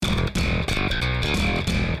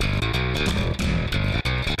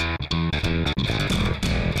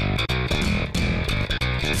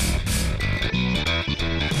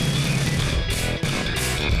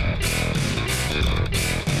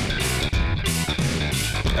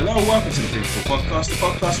Hello, welcome to the Big Four Podcast, the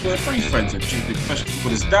podcast where three friends and two big professional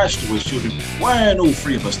footballers dash towards children when all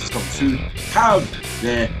three of us discover food have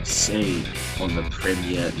their say on the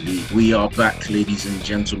Premier League. We are back, ladies and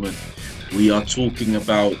gentlemen. We are talking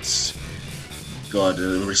about,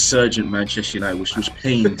 a resurgent Manchester United, which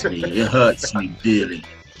pains me. It hurts me dearly.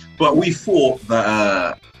 But we thought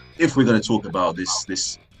that if we're going to talk about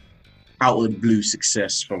this out of the blue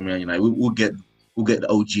success from Man United, we'll get the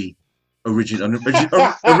OG. Original member.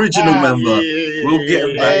 We'll get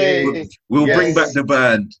him back. Hey, We'll yes. bring back the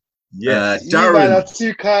band. Yes, you Darren. man are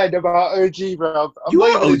too kind about OG, bro. I'm You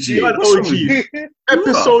not are even OG. a OG.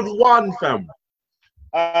 Episode 1, fam.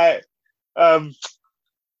 Alright,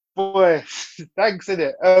 boy, thanks,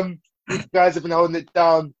 innit? You guys have been holding it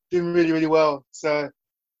down, doing really, really well. So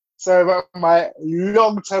about my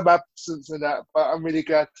long-term absence in that, but I'm really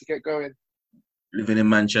glad to get going. Living in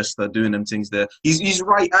Manchester, doing them things there. He's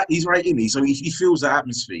right in it. So he feels the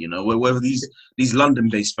atmosphere, you know. Whether these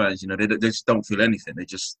London-based fans, you know, they just don't feel anything. They're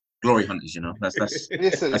just glory hunters, you know. That's what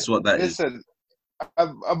that is. Listen,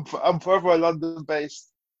 I'm forever a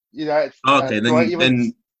London-based United fan. Okay,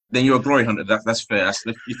 then you're a glory hunter. That's fair.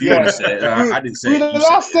 If you want to say it, I didn't say it. For the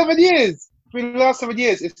last 7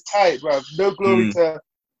 years, it's tight, bro. No glory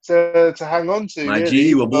to hang on to. My G,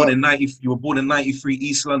 you were born in 93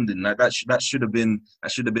 East London. That should have been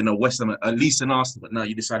a West Ham, at least an Arsenal. But now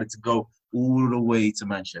you decided to go all the way to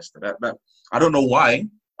Manchester. That I don't know why.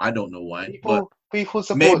 People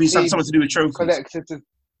support maybe something to do with trophies.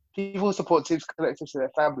 People support teams connected to their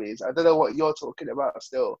families. I don't know what you're talking about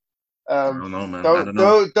still. I don't know, man. I don't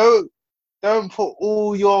know. Don't put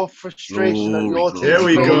all your frustration on your team. There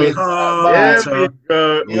we go. You know what I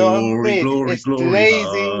mean? It's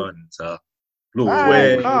lazy.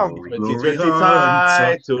 Glory, 2020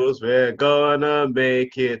 titles, we're gonna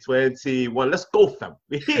make it 21. Let's go, fam.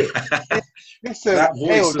 We're here. Listen,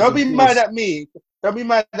 don't be mad at me. Don't be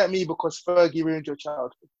mad at me because Fergie ruined your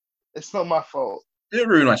childhood. It's not my fault. It didn't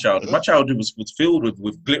ruin my childhood. My childhood was filled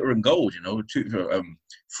with glitter and gold, you know.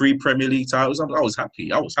 3 Premier League titles. I was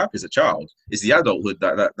happy. I was happy as a child. It's the adulthood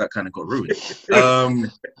that kind of got ruined.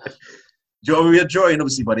 We are joined,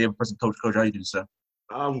 obviously, by the ever-present Coach. How are you doing, sir?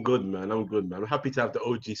 I'm good, man. I'm happy to have the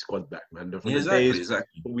OG squad back, man. Exactly.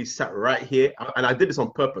 We sat right here, and I did this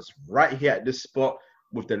on purpose, right here at this spot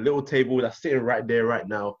with the little table that's sitting right there right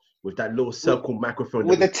now, with that little circle microphone.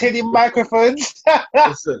 With the tinny microphones.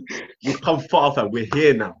 Listen, we've come far, fam. We're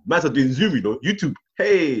here now. Man's are doing Zoom, you know, YouTube.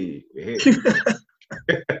 Hey, we're here.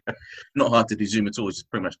 Not hard to do Zoom at all. Just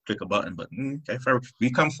pretty much click a button. But okay, fair. We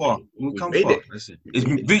come far. We've come far. Listen, it's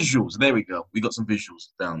visuals. There we go. We got some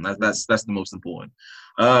visuals down. That's the most important.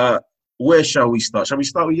 Where shall we start? Shall we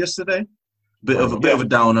start with yesterday? Bit of a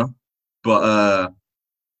downer, but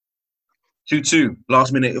 2-2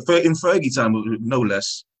 last minute in Fergie time, no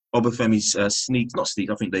less. Obafemi's I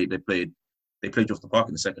think they played off the park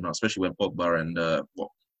in the second half, especially when Pogba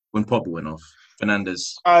when Pogba went off.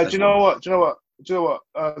 Fernandes. Do you know what?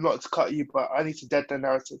 Not to cut you, but I need to dead the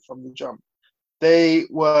narrative from the jump. They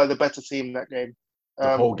were the better team in that game.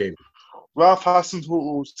 The whole game. Ralph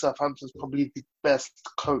Hasenhuttl, Southampton's probably the best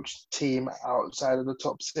coached team outside of the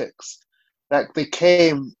top 6. Like, they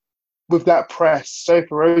came with that press so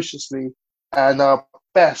ferociously, and our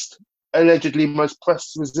best, allegedly most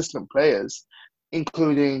press-resistant players,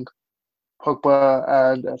 including Pogba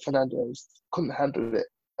and Fernandes, couldn't handle it.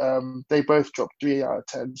 They both dropped 3 out of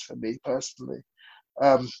 10 for me personally.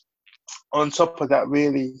 On top of that,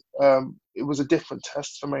 really, it was a different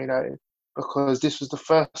test for Man United because this was the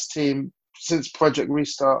first team since Project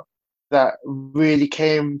Restart that really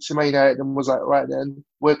came to Man United and was like, right then,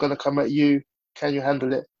 we're going to come at you. Can you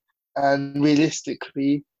handle it? And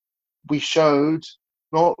realistically, we showed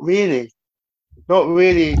not really,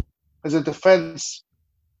 because the defence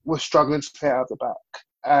was struggling to play out of the back.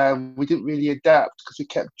 We didn't really adapt because we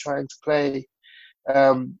kept trying to play.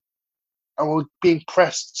 And we were being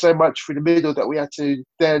pressed so much through the middle that we had to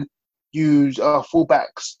then use our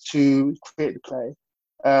fullbacks to create the play,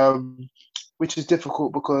 which is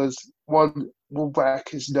difficult because one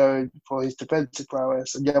fullback is known for his defensive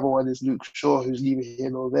prowess and the other one is Luke Shaw, who's neither here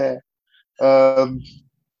nor there.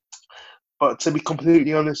 But to be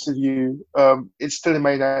completely honest with you, it's still in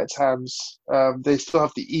Man United's hands. They still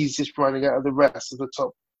have the easiest running out of the rest of the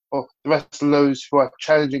top, or the rest of those who are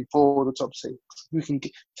challenging for the top 6. Who can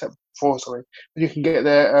get top 4? Sorry, you can get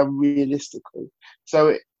there realistically.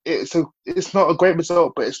 So it's not a great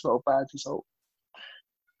result, but it's not a bad result.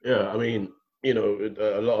 Yeah, I mean, you know,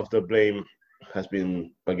 a lot of the blame has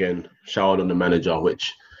been again showered on the manager,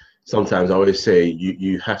 which sometimes I always say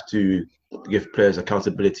you have to give players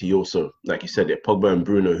accountability also. Like you said, Pogba and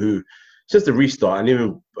Bruno, who since the restart, and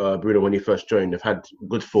even Bruno when he first joined, they've had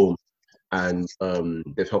good form, and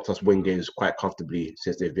they've helped us win games quite comfortably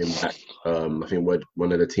since they've been back. I think we're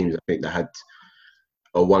one of the teams that had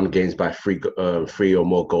won games by three or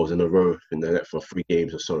more goals in a row in the net for 3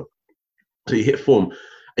 games or so. So you hit form.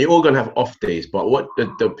 And you're all going to have off days, but what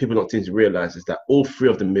the people not seem to realize is that all 3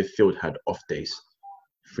 of the midfield had off days.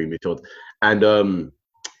 3 midfield. And,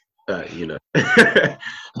 but yeah,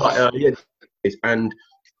 and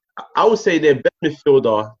I would say their best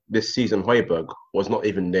midfielder this season, Højbjerg, was not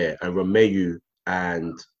even there. And Romeu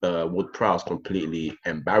and Ward-Prowse completely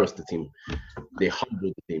embarrassed the team. They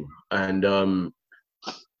humbled the team. And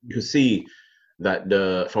you can see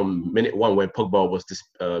that from minute 1 when Pogba was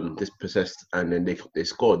dispossessed and then they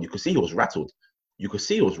scored, you could see he was rattled. You could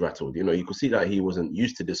see that he wasn't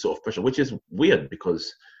used to this sort of pressure, which is weird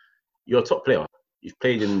because you're a top player. You've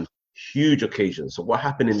played in huge occasions. So what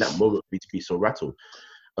happened in that moment for you to be so rattled?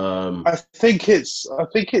 I think it's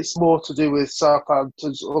more to do with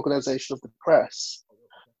Southampton's organisation of the press.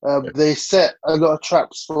 They set a lot of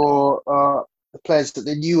traps for the players that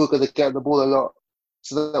they knew were going to get the ball a lot,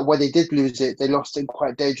 so that when they did lose it, they lost in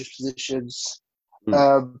quite dangerous positions.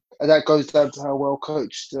 And that goes down to how well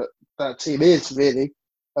coached that team is, really.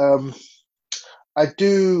 I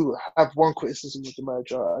do have one criticism of the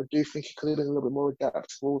manager. I do think he could have been a little bit more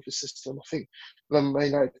adaptable with the system. I think when Man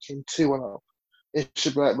United came 2-1 up, it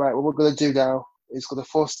should be like, right, what we're going to do now is going to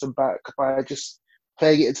force them back by just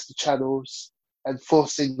playing it into the channels and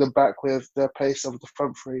forcing them back with their pace over the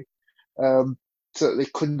front 3, so that they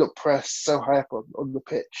could not press so high up on the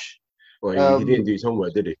pitch. Well, he didn't do his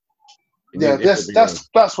homework, did he? Yeah,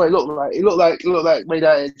 that's what it looked like. It looked like Man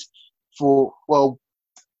United for, well,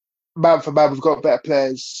 man for man, we've got better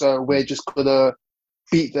players, so we're just going to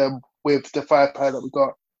beat them with the firepower that we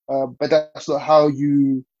got. But that's not how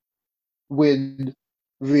you win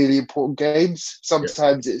really important games.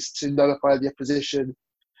 Sometimes it's to nullify the opposition,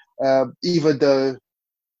 even though,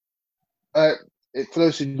 for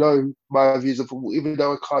those who know my views of football, even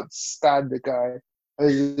though I can't stand the guy,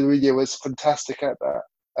 Mourinho was fantastic at that.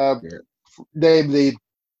 Namely,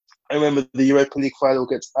 I remember the Europa League final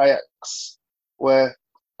against Ajax, where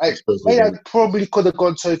I probably could have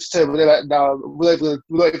gone toe-to-toe, but they're like, no, we're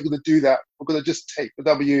not even going to do that. We're going to just take the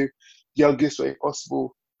W the youngest way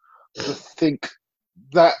possible. I think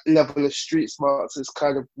that level of street smarts is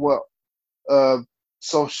kind of what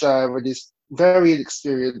Solskjaer and his very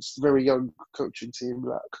inexperienced, very young coaching team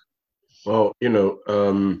lack. Well,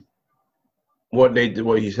 what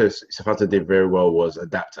he says Southampton did very well was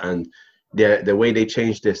adapt, and the way they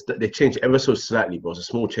changed this, they changed ever so slightly, but it was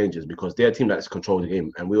small changes because they're a team that's controlled the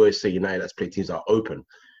game, and we always say United that's play teams that are open,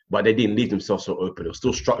 but they didn't leave themselves so open. It was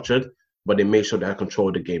still structured, but they made sure they had control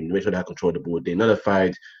of the game. They made sure they had control of the ball. They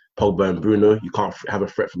nullified Pogba and Bruno. You can't have a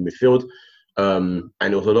threat from midfield. And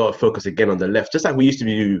there was a lot of focus again on the left, just like we used to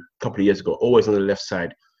do a couple of years ago, always on the left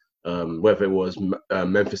side, whether it was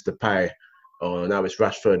Memphis Depay or now it's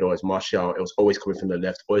Rashford or it's Martial. It was always coming from the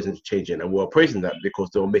left, always interchanging. And we were praising that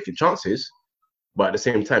because they were making chances, but at the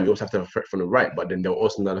same time, you also have to have a threat from the right, but then they were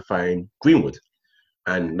also nullifying Greenwood.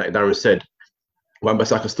 And like Darren said,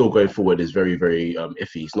 Wan-Bissaka still going forward is very, very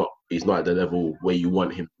iffy. He's not at the level where you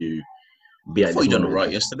want him to be at. I thought he done all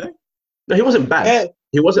right yesterday. No, he wasn't bad. Yeah.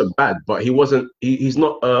 He wasn't bad, but he wasn't. He's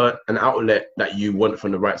not an outlet that you want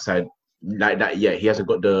from the right side like that yet. He hasn't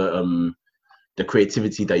got the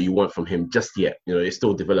creativity that you want from him just yet. It's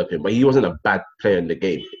still developing. But he wasn't a bad player in the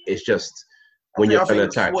game. It's just when you're trying to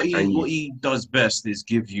attack. What he does best is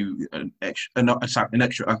give you an extra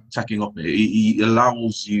attacking option. He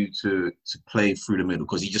allows you to play through the middle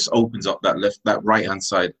because he just opens up that right hand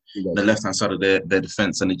side, the left hand side of their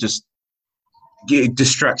defense, and it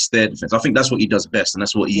distracts their defense. I think that's what he does best, and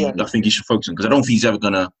that's what I think he should focus on because I don't think he's ever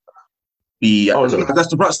gonna be. That's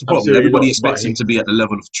the problem. Absolutely Everybody expects him to be at the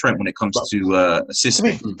level of Trent when it comes to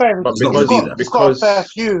assisting. To be fair, he's got a fair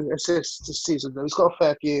few assists this season. Though he's got a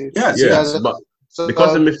fair few. Yes, but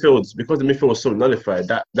because the midfield was so nullified,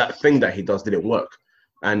 that thing that he does didn't work,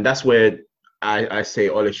 and that's where I say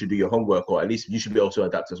Ole should do your homework, or at least you should be able to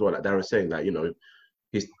adapt as well. Like Darren's saying, that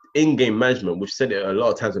his in-game management, we've said it a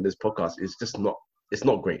lot of times on this podcast, is just not. It's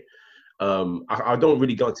not great. I don't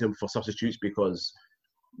really go to him for substitutes because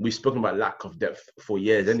we've spoken about lack of depth for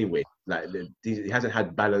years anyway. Like he hasn't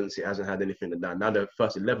had balance, he hasn't had anything like that. Now the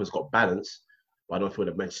first 11's got balance, but I don't feel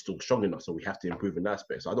the bench is still strong enough, so we have to improve in that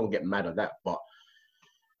aspect. So I don't get mad at that, but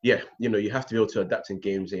yeah, you have to be able to adapt in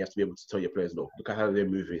games, and you have to be able to tell your players, look at how they're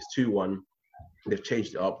moving. It's 2-1. They've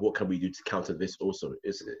changed it up. What can we do to counter this? Also,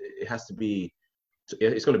 it has to be.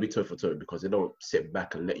 It's going to be toe for toe because they don't sit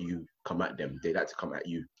back and let you come at them. They like to come at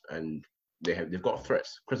you, and they've got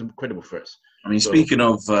threats, credible threats. I mean, speaking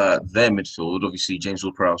of their midfield, obviously James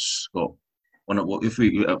Ward-Prowse got one of what if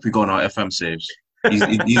we go on our FM saves. He's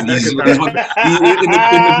in the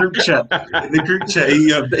group chat. In the group chat,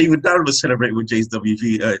 even Darren was celebrating with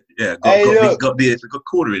JWP. Got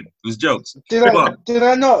corner in. It was jokes. Did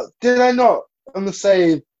I not on the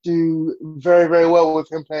save do very, very well with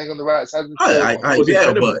him playing on the right side? But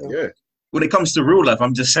when it comes to real life,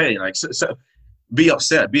 I'm just saying, like, so be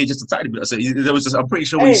upset, be just a tiny bit upset. I'm pretty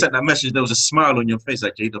sure when you sent that message, there was a smile on your face,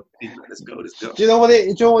 like JWP. Let's go. Do you know what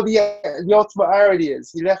the ultimate irony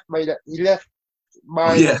is? He left my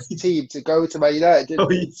team to go to Man United,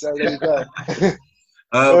 didn't he? So there you go.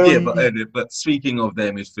 But speaking of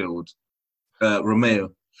their midfield,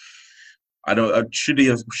 Romeo, I don't. Should he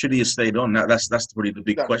have stayed on? That's probably the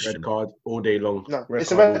big question. Red card all day long. No,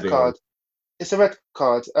 it's a red card. It's a red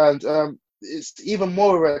card, and it's even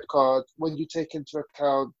more a red card when you take into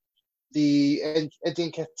account the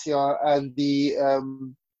Eddie Nketiah and the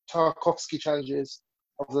Tarkowski challenges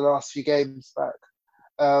of the last few games back.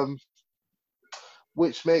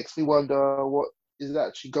 Which makes me wonder what is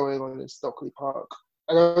actually going on in Stockley Park.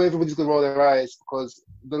 I know everybody's going to roll their eyes because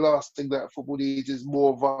the last thing that football needs is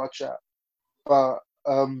more VAR chat. But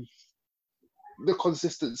the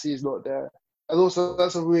consistency is not there. And also,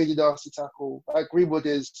 that's a really nasty tackle. Like, Greenwood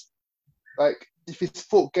is, like, if his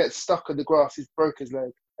foot gets stuck in the grass, he's broke his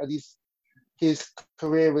leg. And his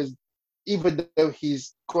career is, even though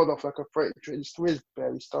he's gone off like a freight train, his career's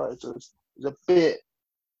barely started. So it's a bit...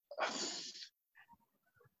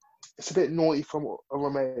 It's a bit naughty from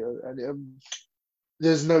Romeo, and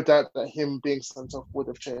there's no doubt that him being sent off would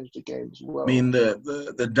have changed the game as well. I mean,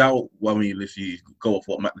 the doubt. Well, I mean, if you go off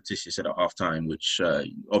what Matt Letizia said at halftime, which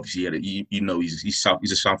obviously he's a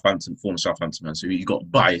former Southampton man, so he got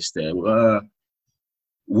biased there.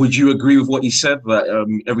 Would you agree with what he said? That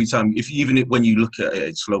every time, when you look at it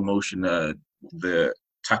in slow motion, the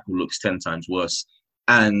tackle looks 10 times worse,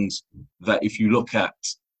 and that if you look at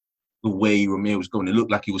the way Romeo was going, it looked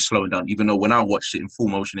like he was slowing down. Even though when I watched it in full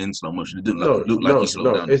motion, in slow motion, it didn't look like he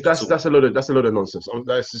slowed down. That's a load of nonsense.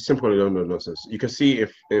 That's a simple load of nonsense. You can see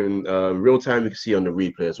if in real time, you can see on the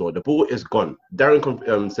replay as well. The ball is gone.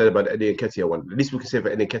 Darren said about the Eddie Nketiah one. At least we can say for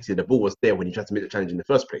Eddie Nketiah, the ball was there when he tried to make the challenge in the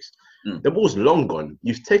first place. The ball's long gone.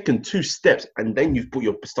 You've taken 2 steps and then you've put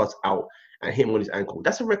your studs out and hit him on his ankle.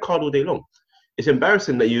 That's a red card all day long. It's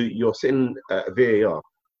embarrassing that you're sitting at VAR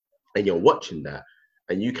and you're watching that.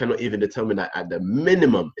 And you cannot even determine that at the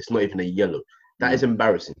minimum, it's not even a yellow. That is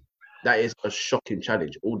embarrassing. That is a shocking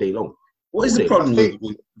challenge all day long. What is the problem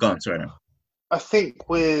with guns right now? I think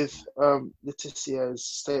with Letitia's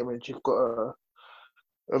statement, you've got to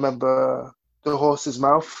remember the horse's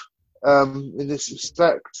mouth in this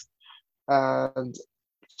respect. And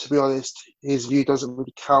to be honest, his view doesn't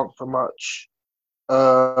really count for much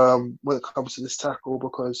when it comes to this tackle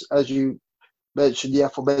because, as you mentioned, the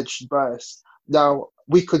aforementioned bias. Now,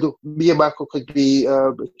 me and Michael could be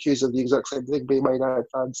accused of the exact same thing, being Man United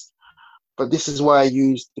fans. But this is why I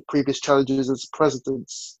used the previous challenges as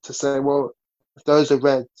precedents to say, well, if those are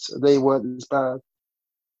reds and they weren't as bad,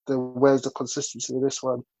 then where's the consistency in this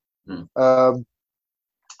one? And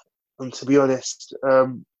to be honest, I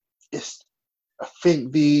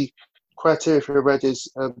think the criteria for a red is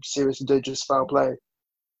serious and dangerous foul play.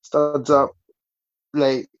 Stands up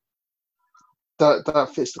late. That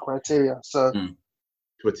fits the criteria. So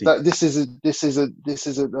this isn't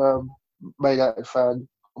Man United fan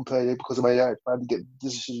complaining because of Man United fan get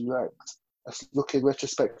decisions right. That's looking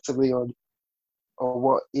retrospectively on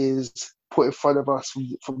what is put in front of us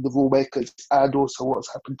from the rule makers and also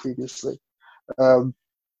what's happened previously.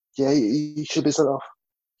 He should be sent off.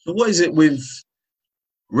 So what is it with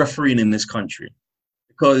refereeing in this country?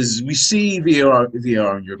 Because we see VAR in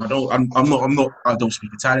Europe. I don't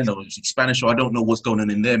speak Italian, I don't speak Spanish, so I don't know what's going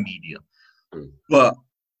on in their media. But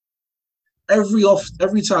every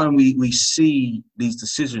time we see these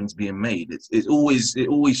decisions being made, it always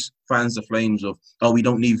fans the flames of we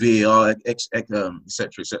don't need VAR, etc.,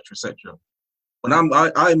 etc. And I'm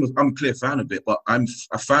a clear fan of it, but I'm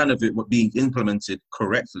a fan of it being implemented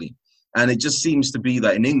correctly. And it just seems to be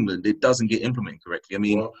that in England it doesn't get implemented correctly.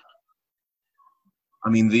 I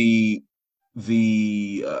mean, the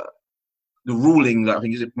ruling that I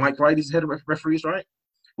think is it Mike Riley's head of referees, right?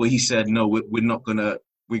 Where he said, no,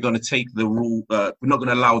 we're gonna take the rule. We're not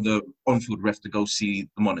gonna allow the on-field ref to go see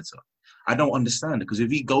the monitor. I don't understand it because if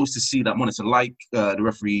he goes to see that monitor, like the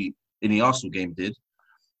referee in the Arsenal game did,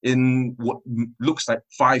 in what looks like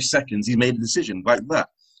 5 seconds, he made a decision like that.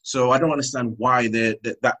 So I don't understand why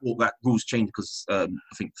that rules changed because I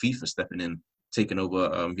think FIFA stepping in, taking over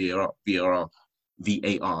VAR.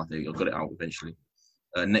 VAR. There you go, got it out eventually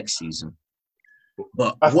next season.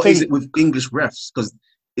 But I what is think- it with English refs? Because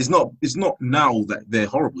it's not now that they're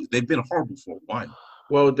horrible. They've been horrible for a while.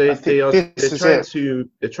 Well, I they're think this is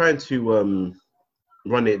trying to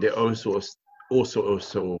run it their own sort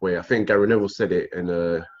of way. I think Gary Neville said it in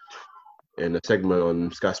a segment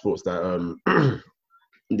on Sky Sports that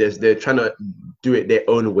they're trying to do it their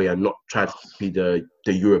own way and not try to be the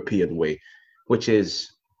European way, which is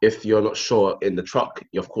if you're not sure in the truck,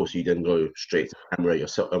 of course you then go straight to the camera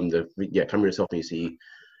yourself. Camera yourself, and you see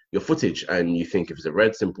your footage, and you think if it's a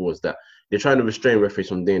red, simple as that. They're trying to restrain referees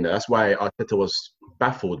from doing that. That's why Arteta was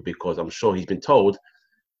baffled, because I'm sure he's been told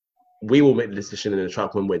we will make the decision in the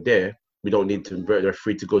truck when we're there. We don't need to invert the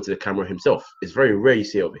referee to go to the camera himself. It's very rare you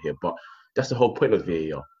see it over here, but that's the whole point of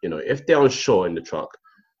VAR. You know, if they're unsure in the truck,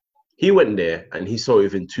 he went there and he saw it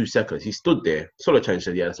within 2 seconds. He stood there, saw the challenge,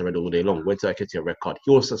 said, yeah, that's a red all day long. Went to Aketiah a red card.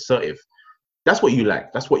 He was assertive. That's what you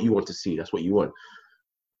like. That's what you want to see. That's what you want.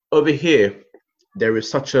 Over here, there is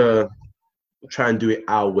such a try and do it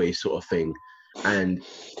our way sort of thing. And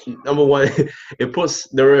number one, it puts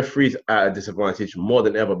the referees at a disadvantage more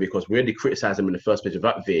than ever, because we already criticized them in the first place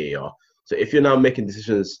without VAR. So if you're now making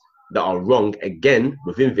decisions that are wrong again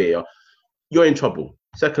within VAR, you're in trouble.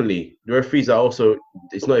 Secondly, the referees are also,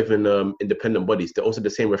 it's not even independent bodies. They're also the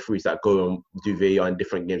same referees that go and do VAR in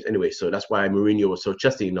different games anyway. So that's why Mourinho was so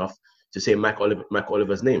chesty enough to say Mike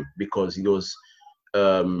Oliver's name, because he was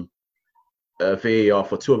VAR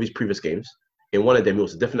for 2 of his previous games. In one of them, it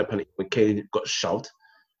was a definite penalty when Kane got shoved.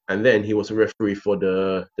 And then he was a referee for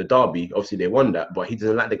the derby. Obviously, they won that, but he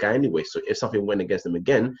doesn't like the guy anyway. So if something went against them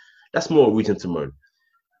again, that's more reason to moan.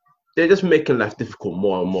 They're just making life difficult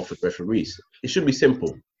more and more for referees. It should be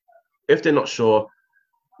simple. If they're not sure,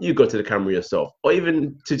 you go to the camera yourself. Or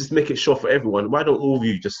even to just make it sure for everyone, why don't all of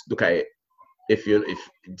you just look at it if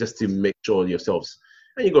just to make sure yourselves?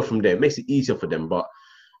 And you go from there. It makes it easier for them. But,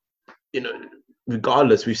 you know,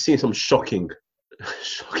 regardless, we've seen some shocking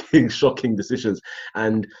decisions.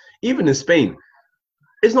 And even in Spain,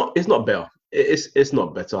 it's not better. It's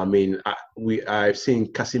not better. I mean, I've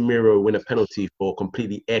seen Casemiro win a penalty for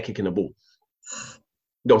completely air kicking the ball.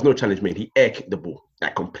 There was no challenge made. He air kicked the ball.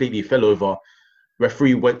 That completely fell over.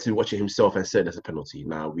 Referee went to watch it himself and said that's a penalty.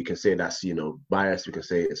 Now we can say that's biased. We can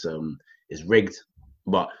say it's rigged.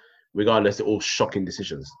 But regardless, they're all shocking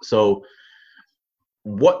decisions. So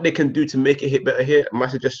what they can do to make it hit better here, my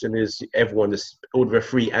suggestion is everyone, all the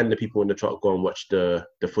referee and the people in the truck, go and watch the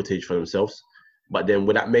footage for themselves. But then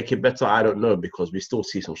would that make it better? I don't know, because we still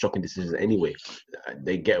see some shocking decisions anyway.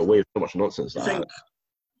 They get away with so much nonsense.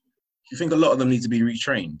 You think a lot of them need to be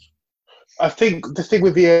retrained? I think the thing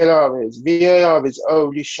with VAR is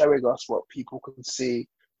only showing us what people can see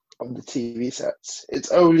on the TV sets.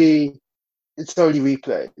 It's only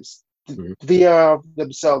replays. Mm-hmm. VAR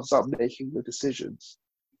themselves aren't making the decisions.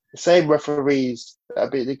 The same referees that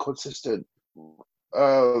have been inconsistent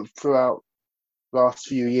throughout the last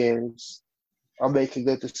few years are making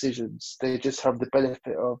their decisions. They just have the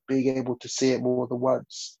benefit of being able to see it more than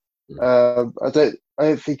once. I don't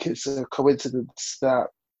think it's a coincidence that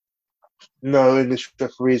no English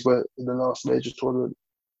referees were in the last major tournament.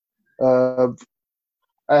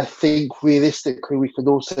 I think realistically we can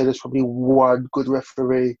all say there's probably one good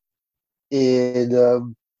referee in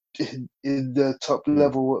the top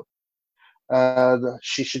level, and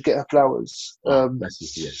she should get her flowers.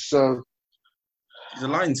 So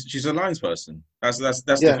she's a lines person. That's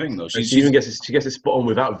the thing though. She even gets it spot on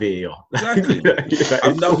without VAR. Exactly.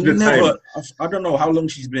 I don't know how long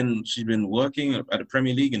she's been working at the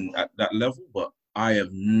Premier League and at that level, but I have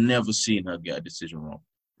never seen her get a decision wrong.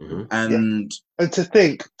 Mm-hmm. And to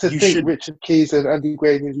think Richard Keys and Andy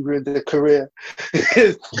Gray nearly ruined their career.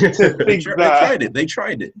 They tried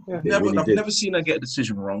it. Yeah. I've never seen her get a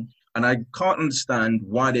decision wrong, and I can't understand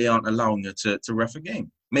why they aren't allowing her to ref a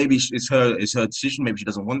game. Maybe it's her decision. Maybe she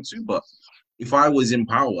doesn't want to. But if I was in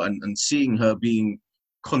power and seeing her being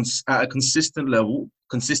at a consistent level,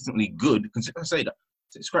 consistently good, I say that,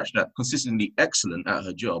 scratch that, consistently excellent at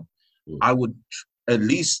her job, I would at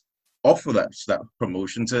least offer that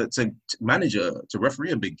promotion to manage to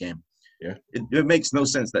referee a big game. Yeah, it makes no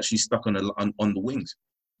sense that she's stuck on the wings.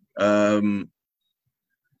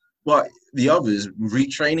 But the others,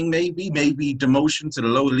 retraining maybe demotion to the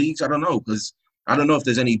lower leagues. I don't know, because I don't know if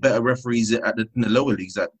there's any better referees in the lower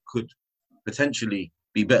leagues that could potentially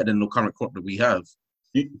be better than the current crop that we have.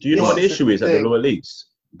 Do you know what the issue is at the lower leagues?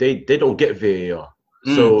 They don't get VAR.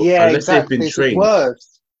 So unless they've been trained.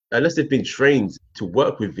 Unless they've been trained to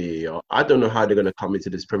work with VAR, I don't know how they're going to come into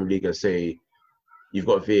this Premier League and say, you've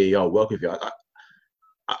got VAR, work with VAR.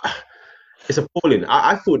 It's appalling.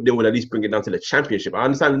 I thought they would at least bring it down to the championship. I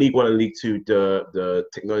understand League One and League Two, the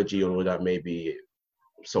technology and all that, maybe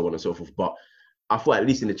so on and so forth. But I thought at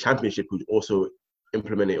least in the championship would also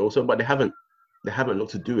implement it also, but they haven't. They haven't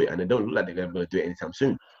looked to do it, and they don't look like they're going to do it anytime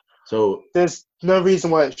soon. So There's no reason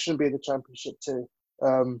why it shouldn't be in the championship too.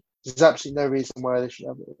 There's absolutely no reason why they should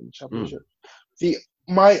have it in the championship.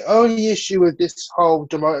 My only issue with this whole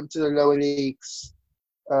demoting to the lower leagues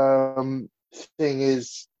thing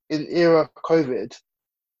is in era of COVID,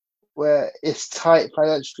 where it's tight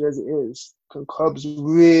financially as it is, can clubs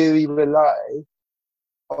really rely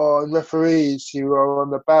on referees who are on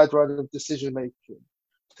the bad run of decision making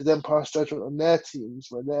to then pass judgment on their teams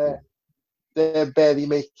when they're barely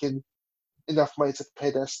making enough money to pay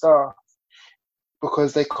their staff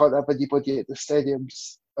because they can't have anybody at the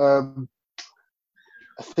stadiums.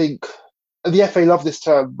 I think the FA love this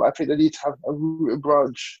term, but I think they need to have a root and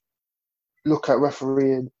branch look at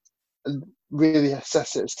refereeing and really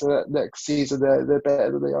assess it so that next season they're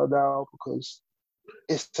better than they are now, because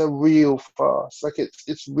it's a real farce. Like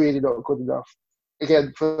it's really not good enough.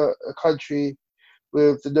 Again, for a country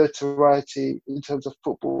with the notoriety in terms of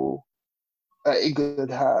football that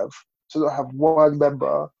England have, to not have one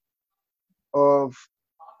member of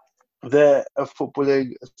their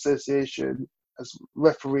footballing association as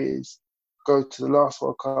referees go to the last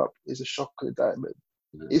World Cup is a shocking indictment.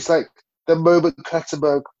 It's like the moment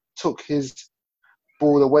Klettenberg took his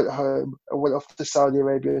ball and went home and went off to Saudi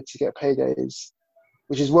Arabia to get paydays,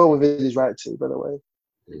 which is well within his right to, by the way.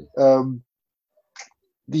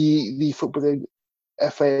 The footballing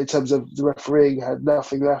FA, in terms of the refereeing, had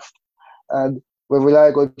nothing left, and we're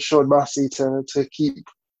relying on Sean Massey to keep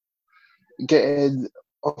getting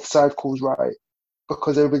offside calls right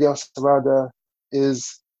because everybody else around her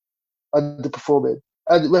is underperforming.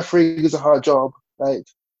 And refereeing is a hard job. Like,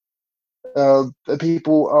 and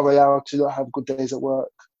people are allowed to not have good days at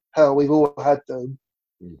work. Hell, we've all had them.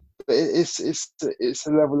 But it's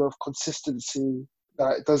a level of consistency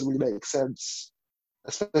that doesn't really make sense,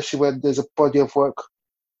 especially when there's a body of work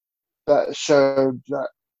that showed that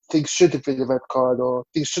things should have been a red card or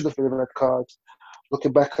things should have been a red card.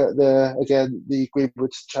 Looking back at the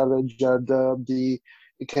Greenwood challenge and the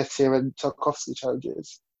Nketiah and Tarkowski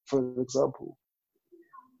challenges, for example.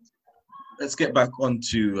 Let's get back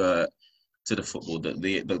onto to the football,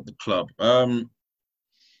 the club.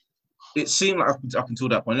 It seemed like up until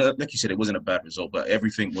that point, like you said, it wasn't a bad result, but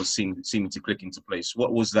everything was seeming to click into place.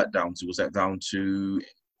 What was that down to? Was that down to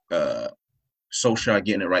Solskjaer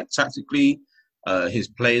getting it right tactically? His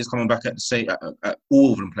players coming back at the same, at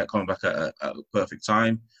all of them coming back at the perfect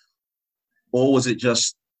time, or was it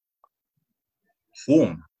just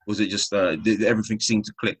form? Was it just did everything seem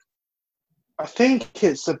to click? I think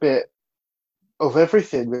it's a bit of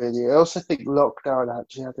everything, really. I also think lockdown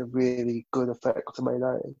actually had a really good effect on Man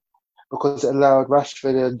United because it allowed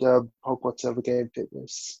Rashford and Pogba to have a game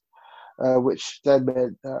fitness, which then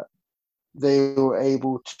meant that they were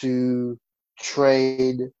able to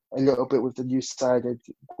train a little bit with the new side and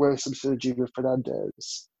grow some synergy with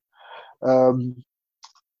Fernandes. And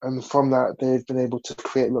from that, they've been able to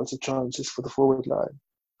create lots of chances for the forward line.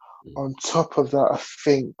 On top of that, I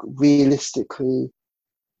think realistically,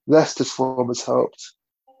 Leicester's form has helped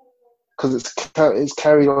because it's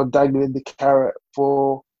carried on dangling the carrot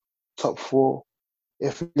for top four.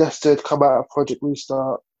 If Leicester had come out of Project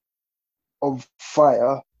Restart on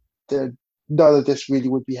fire, then none of this really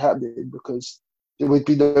would be happening because there would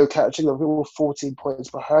be no catching up. We were 14 points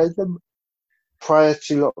behind them prior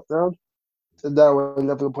to lockdown, and now we're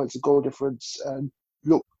 11 points of goal difference and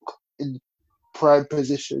look in prime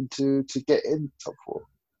position to get in top four.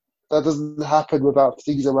 That doesn't happen without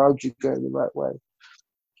things around you going the right way.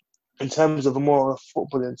 In terms of a more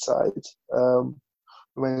footballing side,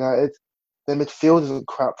 Man United, their midfield isn't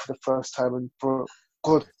crap for the first time and for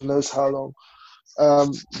God knows how long.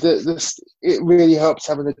 It really helps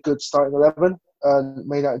having a good starting 11, and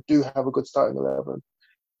Man United do have a good starting 11.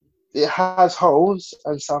 It has holes,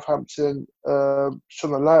 and Southampton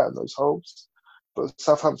shone a light on those holes. But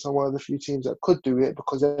Southampton are one of the few teams that could do it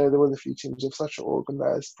because they're one of the few teams with such an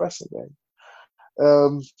organised pressing game.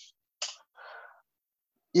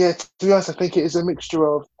 To be honest, I think it is a mixture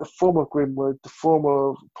of the form of Greenwood, the form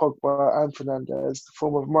of Pogba and Fernandes, the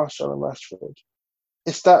form of Martial and Rashford.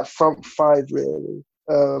 It's that front five, really,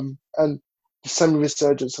 and the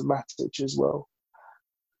semi-resurgence of Matic as well.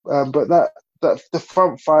 But that the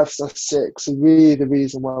front 5/6 is really the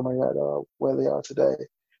reason why Man United are where they are today.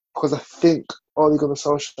 Because I think Ole Gunnar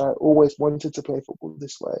Solskjaer always wanted to play football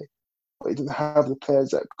this way, but he didn't have the players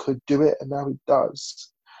that could do it, and now he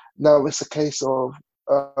does. Now it's a case of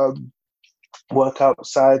work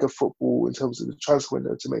outside of football in terms of the transfer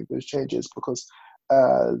window to make those changes, because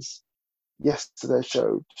as yesterday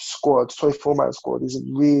showed, 24-man squad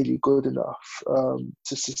isn't really good enough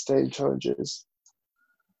to sustain challenges.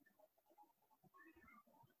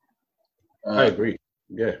 I agree.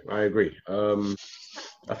 Yeah, I agree.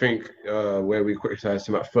 I think where we criticised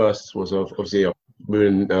him at first was obviously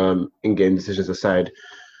moving in-game decisions aside.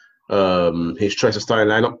 His choice of starting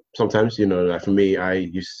lineup sometimes, like for me, I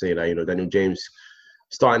used to say that, Daniel James,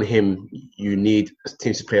 starting him, you need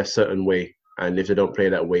teams to play a certain way. And if they don't play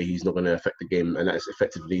that way, he's not going to affect the game. And that's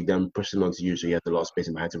effectively them pushing onto you so he has a lot of space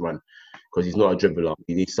in behind to run. Because he's not a dribbler.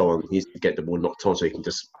 He needs to get the ball knocked on so he can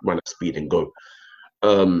just run at speed and go.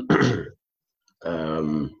 And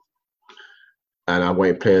I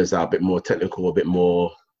wanted players that are a bit more technical, a bit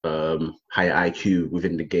more higher IQ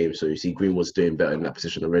within the game. So you see Greenwood's doing better in that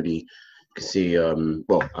position already. You can see, I feel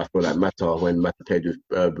like when Mata played with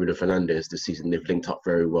Bruno Fernandes this season, they've linked up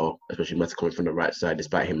very well, especially Mata coming from the right side,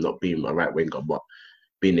 despite him not being a right winger, but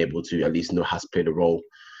being able to at least know how to play the role.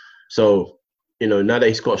 So, now that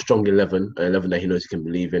he's got a strong 11, an 11 that he knows he can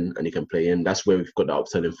believe in and he can play in, that's where we've got the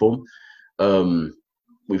upturn form.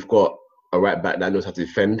 We've got a right back that knows how to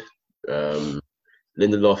defend.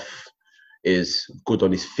 Lindelof is good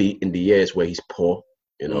on his feet. In the air is where he's poor.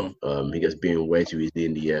 He gets beaten way too easily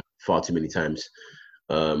in the air far too many times.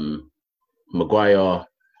 Maguire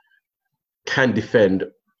can defend,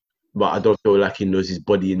 but I don't feel like he knows his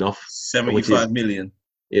body enough. 75 million.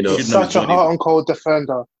 He's such a hot and cold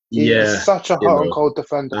defender. He's such a hot and cold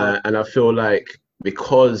defender. And I feel like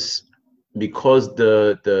because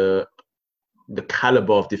the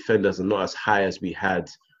caliber of defenders are not as high as we had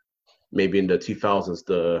maybe in the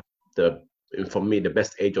 2000s, for me, the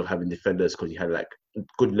best age of having defenders, because you had like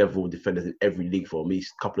good level defenders in every league for me, a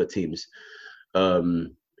couple of teams.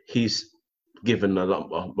 He's given a lot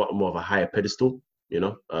more of a higher pedestal,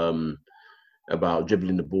 about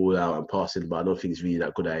dribbling the ball out and passing, but I don't think he's really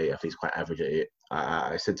that good at it. I think he's quite average at it.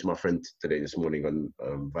 I said to my friend this morning on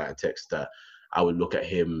via text that I would look at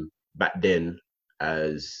him back then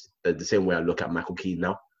as the same way I look at Michael Keane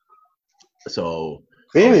now. So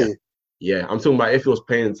really. Yeah, I'm talking about if he was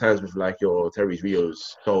playing in times with like your Terry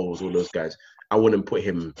Rios, Scholes, all those guys, I wouldn't put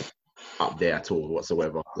him up there at all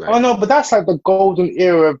whatsoever. No, but that's like the golden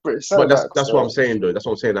era of British. But that's what I'm saying, though. That's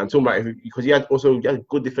what I'm saying. I'm talking about because you had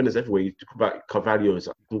good defenders everywhere. You talk about Carvalho, you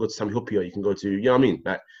can go to Sami Hyypiä, you can go to, you know what I mean?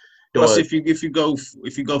 Like, plus, if you go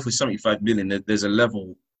for 75 million, there's a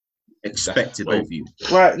level expected of you.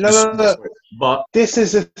 Right? No. But this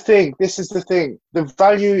is the thing. The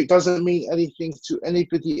value doesn't mean anything to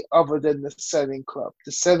anybody other than the selling club.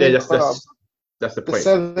 The selling club. That's the point. The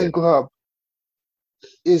selling club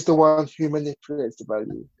is the one who manipulates the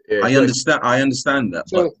value. Yeah, I understand that.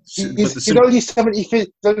 So he's only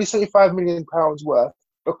 75 million pounds worth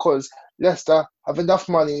because Leicester have enough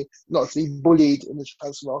money not to be bullied in the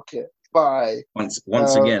transfer market by. Once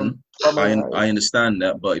again, I understand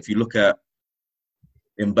that, but if you look at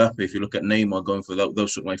Mbappe, if you look at Neymar going for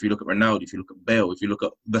those sort of, if you look at Ronaldo, if you look at Bale, if you look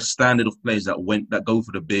at the standard of players that go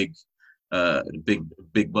for the big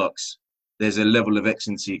bucks, there's a level of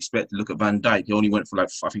excellency expected. Look at Van Dijk; he only went for like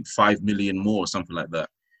I think 5 million more or something like that.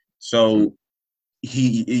 So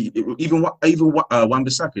he even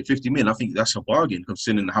Wan-Bissaka 50 million. I think that's a bargain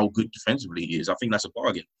considering how good defensively he is. I think that's a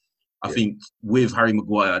bargain. I think with Harry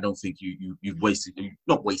Maguire, I don't think you've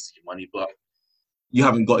not wasted your money, but you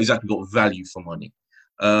haven't got value for money.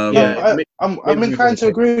 I'm inclined to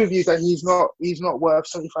agree with you that he's not worth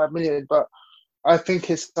 75 million, but I think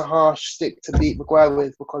it's a harsh stick to beat Maguire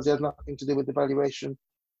with because it has nothing to do with the valuation.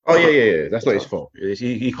 Oh yeah. That's not his fault.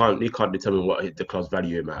 He can't determine what the club's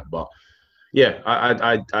value him at. But yeah,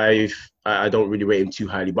 I don't really rate him too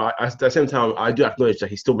highly. But at the same time, I do acknowledge that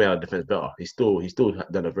he still made our defense better. He's still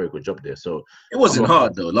done a very good job there. So it wasn't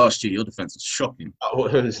hard though. Last year, your defense was shocking.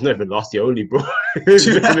 It's not even last year only, bro. It's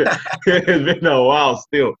been a while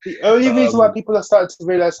still. The only reason why people are starting to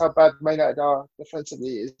realise how bad Man United are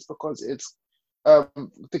defensively is because it's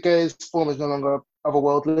the guy's form is no longer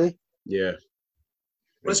otherworldly. Yeah.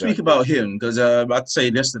 Let's speak about him because I'd say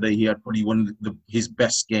yesterday he had probably one of his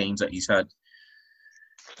best games that he's had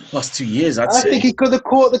the last 2 years. I think he could have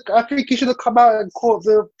caught I think he should have come out and caught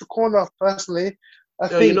the corner. Personally, I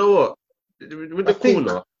think. You know what? With the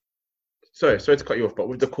corner. Sorry to cut you off, but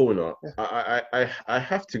with the corner, yeah. I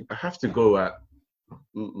have to go at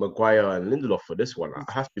Maguire and Lindelof for this one. I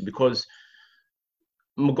have to because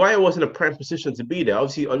Maguire was in a prime position to be there.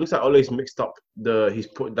 Obviously, it looks like Ole's mixed up he's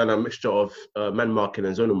put down a mixture of man marking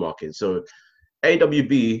and zonal marking. So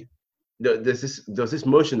AWB, there's this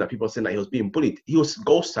motion that people are saying that he was being bullied. He was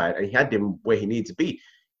goal side and he had him where he needed to be.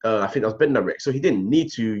 I think that was Bednarek. So he didn't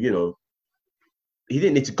need to, he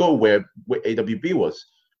didn't need to go where AWB was.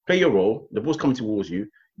 Play your role. The ball's coming towards you.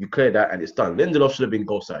 You clear that, and it's done. Lindelof should have been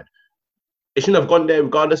goal side. It shouldn't have gone there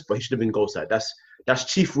regardless, but he should have been goal side. That's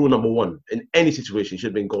chief rule number one in any situation. He should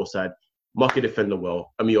have been goal side. Mark your defender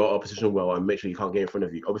well. I mean, your opposition well, and make sure you can't get in front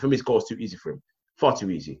of you. For me, his goal is too easy for him. Far too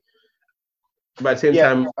easy. But at the same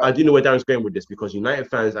time, I do know where Darren's going with this because United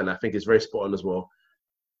fans, and I think it's very spot on as well.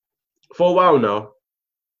 For a while now,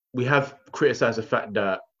 we have criticised the fact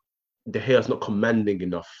that De Gea's not commanding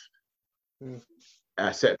enough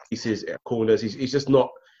set pieces, corners. He's just not.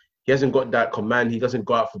 He hasn't got that command. He doesn't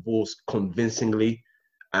go out for balls convincingly,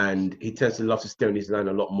 and he tends to love to stay on his line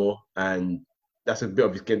a lot more. And that's a bit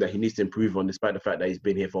of his game that he needs to improve on, despite the fact that he's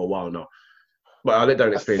been here for a while now. But I'll let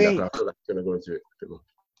Darren explain that. I feel like he's going to go into it a bit more.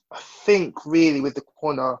 I think really with the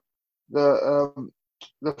corner, the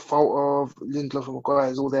fault of Lindelof and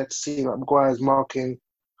Maguire is all there to see. Like Maguire's marking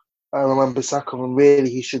Wan-Bissaka, and really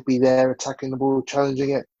he should be there attacking the ball,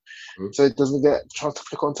 challenging it, so it doesn't get a chance to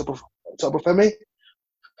flick on top of Femi.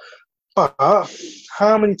 But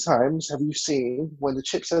how many times have you seen when the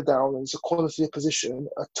chips are down and it's a corner to your position,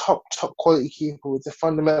 a top quality keeper with the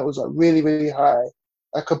fundamentals are really, really high,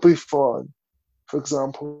 like a Buffon, for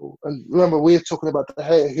example? And remember, we were talking about De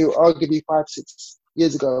Gea, who arguably 5-6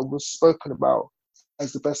 years ago was spoken about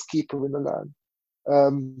as the best keeper in the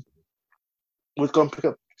land. Would go and pick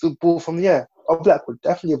up the ball from the air. Oblak would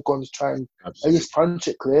definitely have gone to try and at least punch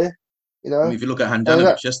it clear. I mean, if you look at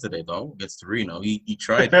Handanovic yesterday, though, against Torino, he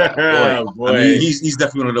tried that. Boy. I mean, he's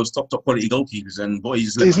definitely one of those top quality goalkeepers, and boy,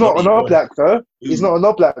 he's not an Oblak though. He's not an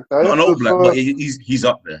Oblak though. Not an Oblak, but he's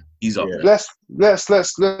up there. He's up there.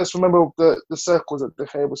 Let's remember the circles that De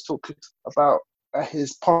Gea was talking about at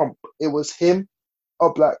his pomp. It was him,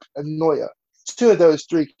 Oblak, and Neuer. Two of those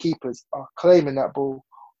three keepers are claiming that ball.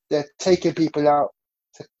 They're taking people out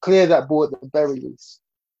to clear that ball at the very least.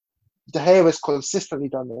 De Gea has consistently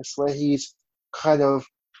done this, where he's kind of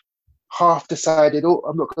half decided,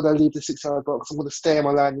 I'm not going to leave the 6-yard box. I'm going to stay on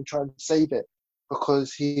my line and try and save it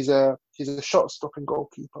because he's a shot-stopping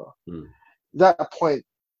goalkeeper. At that point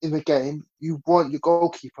in the game, you want your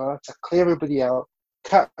goalkeeper to clear everybody out,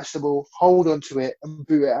 catch the ball, hold on to it, and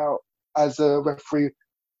boot it out as a referee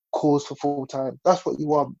calls for full time. That's what you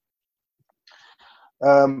want.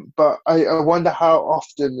 But I wonder how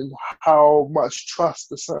often and how much trust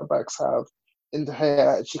the centre backs have in De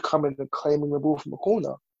Gea actually coming and claiming the ball from a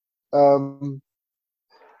corner.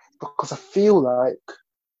 Because I feel like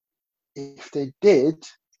if they did,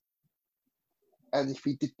 and if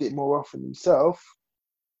he did it more often himself,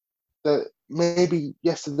 that maybe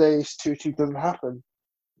yesterday's 2-2 doesn't happen.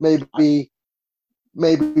 Maybe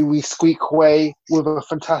we squeak away with a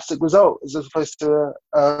fantastic result as opposed to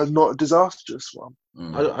a not disastrous one.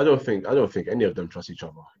 I don't think any of them trust each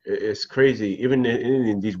other. It's crazy. Even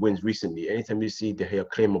in these wins recently, anytime you see De Gea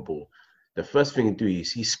claim a ball, the first thing you do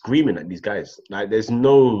is he's screaming at these guys. Like there's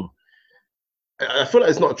no. I feel like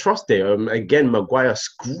it's not trust there. Again, Maguire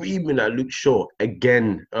screaming at Luke Shaw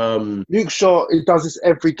again. Luke Shaw, he does this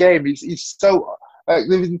every game. He's so like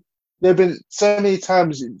there've been so many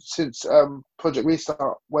times since Project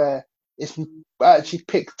Restart where it's actually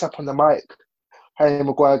picked up on the mic. Harry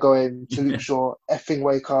Maguire going to Luke Shaw, effing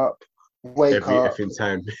wake up. Every effing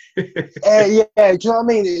time. Yeah, do you know what I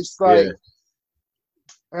mean? It's like,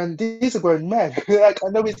 and these are grown men. Like I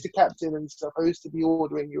know he's the captain and stuff. I used to be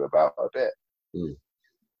ordering you about a bit,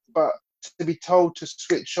 but to be told to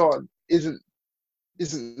switch on isn't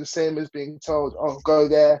the same as being told, "Oh, go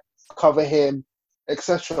there, cover him,"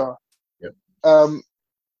 etc.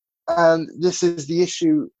 And this is the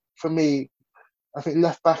issue for me. I think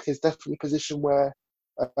left back is definitely a position where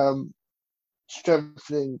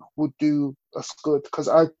strengthening would do us good because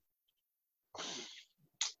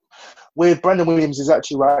Brandon Williams is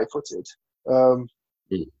actually right-footed,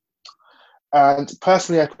 and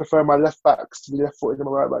personally I prefer my left backs to be left-footed and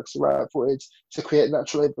my right backs to be right-footed to create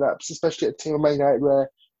natural overlaps, especially at a team of Man United where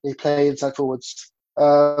they play inside forwards.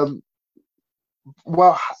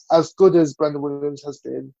 Well, as good as Brandon Williams has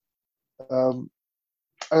been, I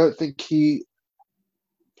don't think he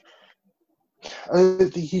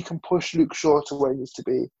can push Luke Shaw to where he needs to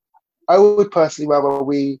be. I would personally rather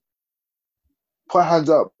we put hands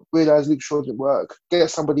up, realise Luke Shaw didn't work,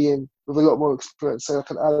 get somebody in with a lot more experience, say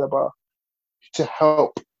like an Alaba, to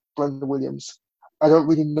help Brandon Williams. I don't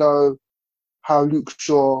really know how Luke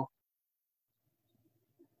Shaw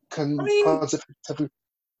can positively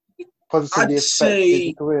affect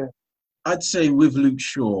his career. I'd say with Luke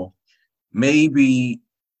Shaw, maybe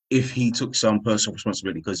if he took some personal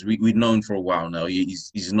responsibility, because we've known for a while now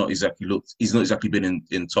he's not exactly been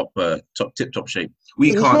in top tip top shape. We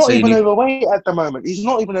He's can't not say even any. overweight at the moment. He's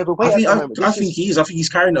not even overweight at the moment. I think he is. I think he's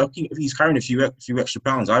carrying. I think he's carrying a few extra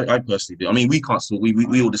pounds. I personally do. I mean, we can't still.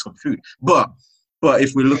 We all discuss food, but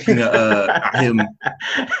if we're looking at him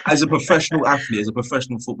as a professional athlete, as a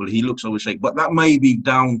professional footballer, he looks overshaped. But that may be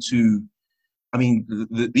down to. I mean,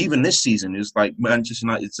 even this season is like Manchester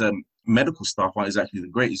United's medical staff aren't exactly the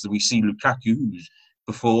greatest. We see Lukaku, who's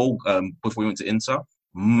before he went to Inter,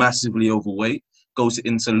 massively overweight, goes to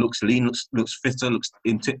Inter, looks lean, looks fitter, looks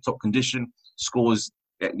in tip-top condition, scores.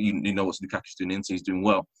 You know what Lukaku's doing in Inter, he's doing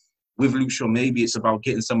well. With Luke Shaw, maybe it's about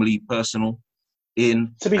getting somebody personal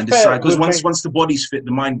in and decide, because once the body's fit,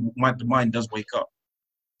 the mind does wake up.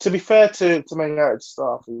 To be fair to Man United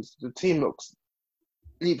staff, is the team looks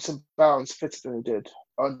leaps and bounds fitter than it did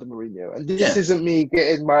under Mourinho. And this isn't me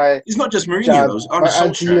getting my. It's not just Mourinho, though. Under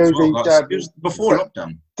Solskjaer as well. Like, it was before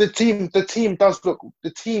lockdown. The team does look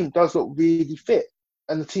really fit,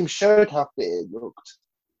 and the team showed how fit it looked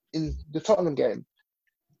in the Tottenham game,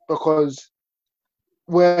 because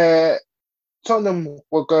where Tottenham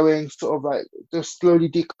were going sort of like they're slowly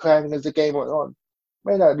declining as the game went on.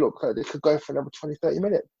 Man United looked like they could go for another 20, 30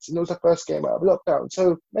 minutes. And it was the first game out of lockdown.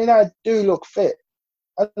 So Man United do look fit.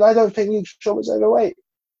 And I don't think Luke Shaw was overweight.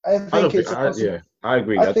 I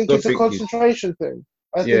agree. I think it's a concentration thing.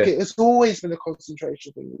 I think it's always been a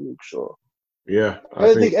concentration thing with Luke Shaw. Yeah. I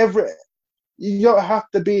don't think you don't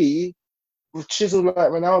have to be chiseled like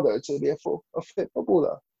Ronaldo to be a fit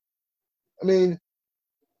footballer. I mean,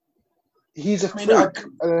 he's a freak.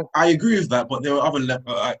 I agree with that, but there are other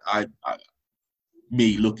levels.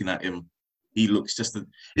 Me looking at him, he looks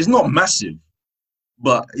it's not massive.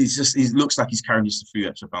 But he looks like he's carrying just a few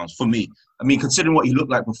extra pounds for me. I mean, considering what he looked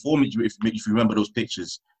like before, if you remember those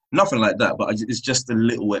pictures, nothing like that. But it's just a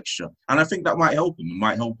little extra, and I think that might help him. It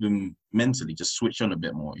might help him mentally, just switch on a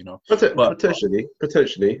bit more, you know. Potentially.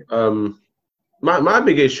 My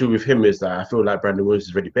big issue with him is that I feel like Brandon Williams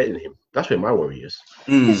is already better than him. That's where my worry is.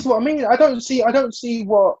 This is what I mean. I don't see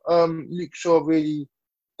what Luke Shaw really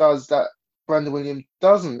does that Brandon Williams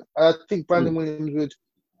doesn't. I think Brandon Williams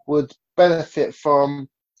would benefit from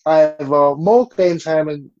either more game time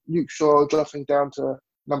and Luke Shaw dropping down to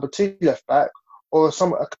number 2 left back, or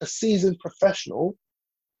a seasoned professional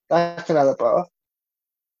like an Alaba,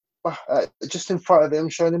 just in front of him,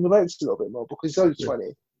 showing him the ropes a little bit more, because he's only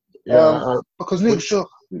 20. Because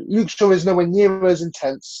Luke Shaw is nowhere near as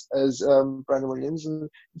intense as Brandon Williams, and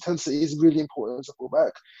intensity is really important as a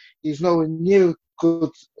fullback. He's nowhere near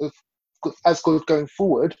as good going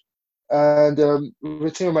forward. And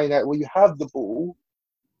with Team Man United, where you have the ball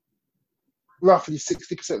roughly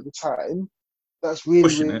 60% of the time, that's really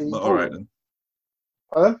pushing really it, but important. all right then.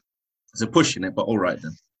 Pardon? It's a pushing it, but all right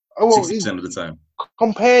then. 60% of the time.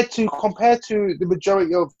 Compared to the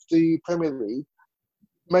majority of the Premier League,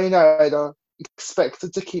 Man United are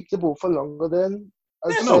expected to keep the ball for longer than.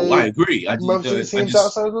 I agree. Most of the teams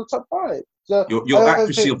outside of the top 5. So your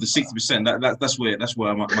accuracy of the 60%, that's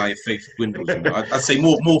where my faith dwindles. You know? I'd say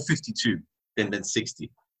more 52 than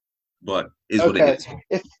 60, but is what it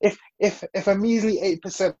is. If a measly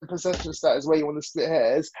 8% possession stat is where you want to split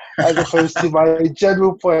hairs, as opposed to my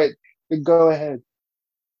general point, then go ahead.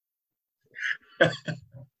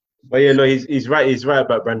 But yeah, no, he's right. He's right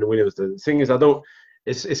about Brandon Williams. The thing is,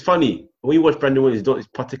 It's funny when you watch Brandon Williams, you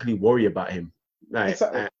don't particularly worry about him. Like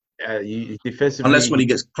exactly. Defensively, unless when he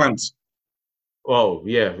gets clamped. Oh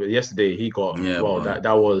yeah, yesterday he got.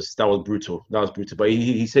 That was brutal. That was brutal. But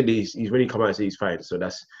he said he's really come out and said he's fine. So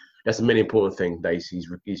that's the main important thing, that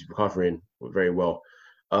he's recovering very well.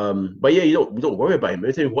 But yeah, we don't worry about him.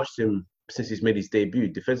 Every time we watched him since he's made his debut,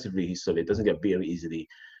 defensively he's solid. Doesn't get beaten easily.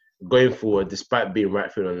 Going forward, despite being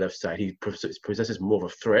right field on the left side, he possesses more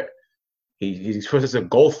of a threat. He possesses a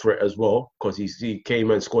goal threat as well, because he came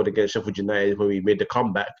and scored against Sheffield United when we made the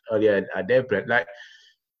comeback earlier at their play. Like,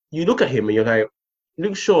 you look at him and you're like,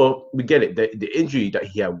 Luke Shaw, we get it. The injury that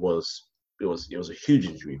he had was a huge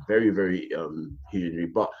injury, very, very huge injury.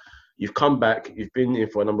 But you've come back, you've been in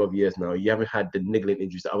for a number of years now. You haven't had the niggling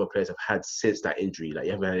injuries that other players have had since that injury. Like,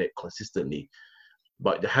 you haven't had it consistently,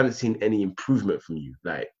 but they haven't seen any improvement from you.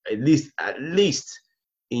 Like, at least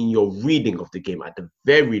in your reading of the game, at the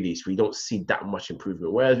very least, we don't see that much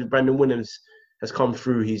improvement. Whereas with Brandon Williams has come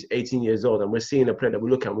through, he's 18 years old, and we're seeing a player that we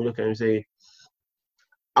look at him and say,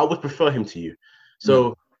 I would prefer him to you.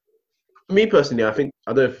 So, me personally, I think,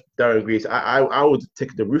 I don't know if Darren agrees, I would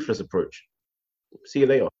take the ruthless approach. See you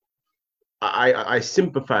later. I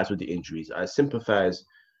sympathize with the injuries. I sympathize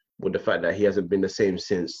with the fact that he hasn't been the same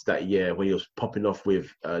since that year when he was popping off with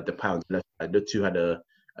the pounds left. The two had a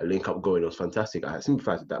link up going. It was fantastic. I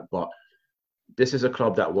sympathise with that. But this is a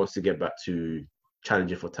club that wants to get back to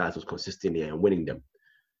challenging for titles consistently and winning them,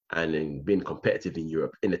 and then being competitive in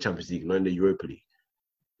Europe, in the Champions League, not in the Europa League.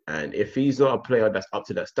 And if he's not a player that's up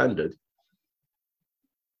to that standard,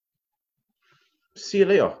 see you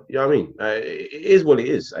later. You know what I mean? It is what it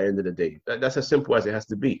is at the end of the day. That's as simple as it has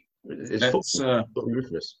to be. It's football.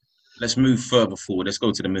 Ruthless. Let's move further forward. Let's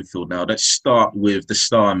go to the midfield now. Let's start with the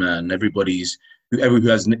star man. Whoever who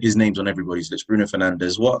has his name's on everybody's list. Bruno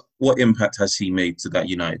Fernandes. What impact has he made to that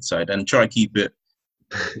United side? And try keep it.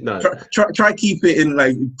 No. Try keep it in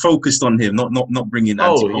like focused on him, not bringing.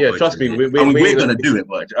 Trust me, we're gonna do it,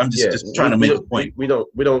 but I'm just trying to make a point. We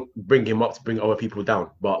don't bring him up to bring other people down,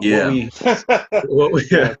 but yeah.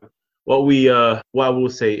 what I will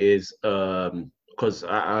say is because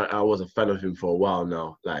I was a fan of him for a while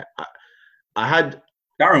now. Like I had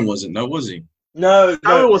Darren wasn't, no, was he? No,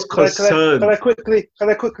 Darren was concerned. Can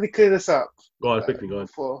I quickly clear this up? Go on, quickly, go on.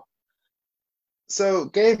 Before. So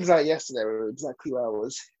games like yesterday were exactly where I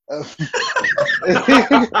was.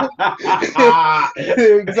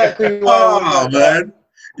 Exactly where I was. Man.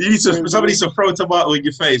 Somebody needs to throw tomato in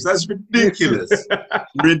your face. That's ridiculous.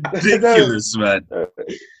 Ridiculous, man.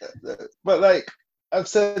 But like I've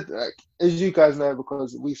said, like as you guys know,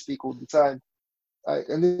 because we speak all the time, like,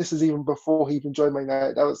 and this is even before he even joined Man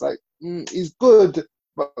United. I was like, he's good,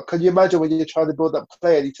 but can you imagine when you're trying to build up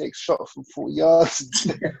play and he takes shots from 40 yards?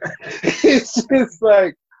 It's just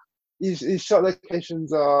like his shot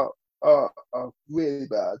locations are really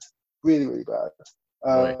bad, really really bad.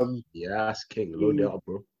 Yes, King, load it up,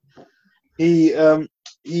 bro.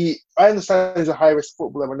 I understand he's a high risk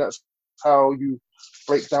footballer, and that's how you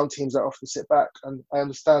break down teams that often sit back, and I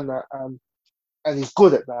understand that, and he's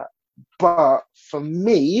good at that. But for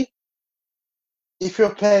me, if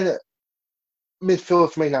you're playing at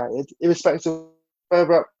midfield for Man United, irrespective of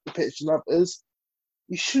further up the pitch than others,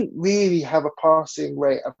 you shouldn't really have a passing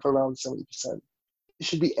rate of around 70%. It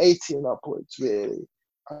should be 80 and upwards, really.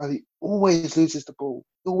 And he always loses the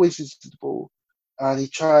ball. And he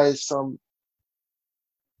tries some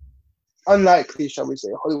unlikely, shall we say,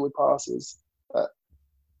 Hollywood passes that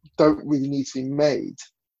don't really need to be made.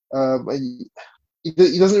 And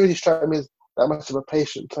he doesn't really strike me as that much of a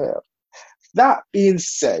patient player. That being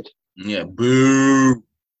said, yeah, boo.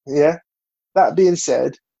 Yeah, that being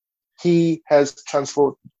said, he has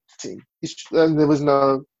transformed the team. And there was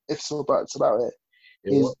no ifs or buts about it.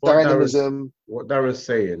 His dynamism. What Darren's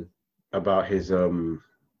saying about his the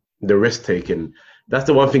risk taking, that's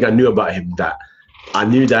the one thing I knew about him, that I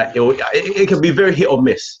knew that it can be very hit or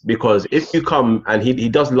miss, because if you come and he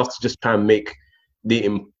does love to just try and make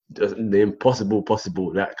the impossible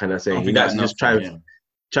possible, that kind of saying. He likes to just try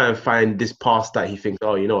and find this pass that he thinks,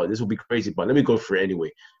 oh, you know what, this will be crazy, but let me go for it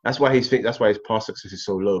anyway. That's why his pass success is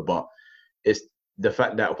so low. But it's the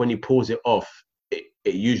fact that when he pulls it off, it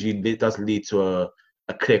usually does lead to a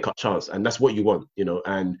clear-cut chance, and that's what you want, you know.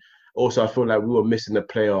 And also, I feel like we were missing a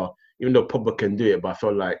player, even though Pogba can do it, but I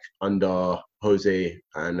felt like under Jose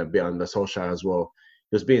and a bit under Solskjaer as well,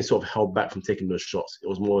 he was being sort of held back from taking those shots. It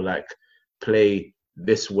was more like play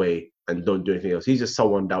this way and don't do anything else. He's just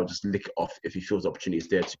someone that will just lick it off if he feels the opportunity is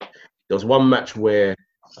there. There was one match where,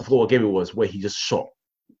 I forgot what game it was, where he just shot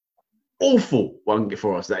awful one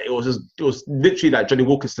for us. Like it was literally like Johnny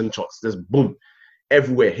Wilkinson shots. There's boom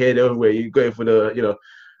everywhere, here, everywhere. You're going for the, you know.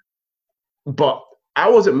 But I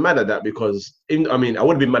wasn't mad at that because, I would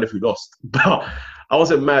have been mad if we lost. But I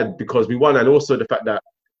wasn't mad because we won, and also the fact that at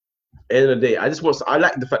the end of the day, I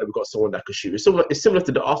like the fact that we got someone that could shoot. It's similar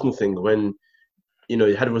to the Arsenal thing when, you know,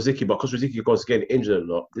 you had Rosicky, but because Rosicky was getting injured a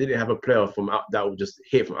lot, they didn't have a player from out that would just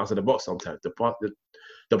hit from outside the box sometimes. The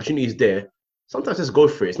opportunity is there. Sometimes just go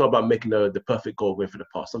for it. It's not about making the perfect goal going for the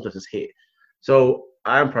pass. Sometimes just hit. So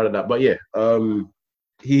I am proud of that. But yeah,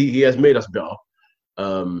 he has made us better.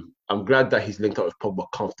 I'm glad that he's linked up with Pogba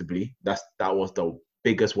comfortably. That was the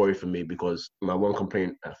biggest worry for me, because my one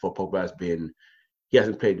complaint for Pogba has been he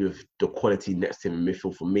hasn't played with the quality next to him in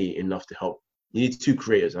midfield for me enough to help. You need two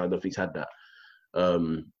creators, and I don't think he's had that.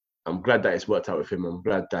 I'm glad that it's worked out with him. I'm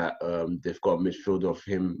glad that they've got a midfield of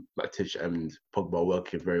him, Matic and Pogba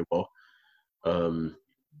working very well.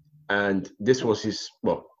 And this was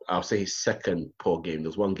I'll say his second poor game. There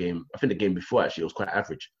was one game, I think the game before actually, it was quite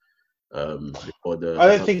average. I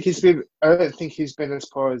don't think he's been as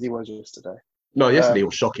poor as he was yesterday. No, yesterday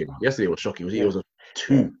was shocking. Yesterday was shocking. It was a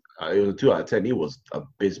 2. It was a 2 out of 10. He was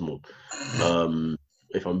abysmal.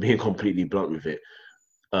 If I'm being completely blunt with it.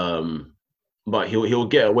 But he'll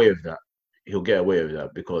get away with that. he'll get away with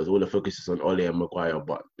that because all the focus is on Ole and Maguire.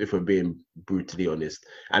 But if we're being brutally honest,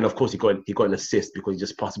 and of course he got an assist because he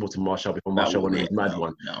just passed the ball to Martial before Martial won his mad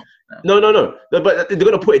one. No. But they're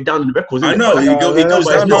gonna put it down in the records. I know it goes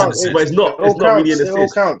but down. It's not really an assist. It all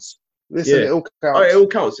counts. Listen, yeah. it all counts. Oh, it all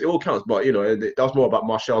counts. It all counts. But that was more about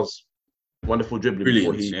Martial's wonderful dribbling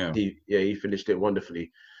before he finished it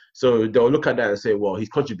wonderfully. So they'll look at that and say, well, he's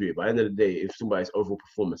contributed. But at the end of the day, if somebody's overall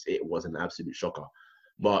performance, it was an absolute shocker.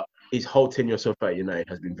 But his whole tenure so far at United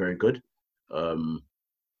has been very good. I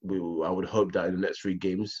would hope that in the next 3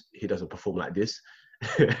 games he doesn't perform like this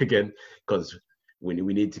again, because we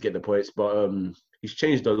need to get the points. But he's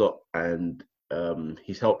changed a lot, and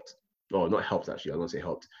he's helped. Oh, not helped actually. I don't say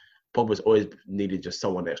helped. Pogba's always needed just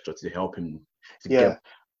someone extra to help him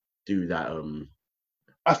do that.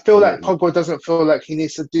 I feel like Pogba doesn't feel like he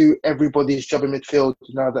needs to do everybody's job in midfield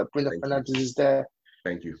now that Bruno Fernandes is there.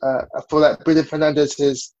 Thank you. I feel like Bruno Fernandes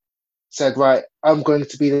has said, right, I'm going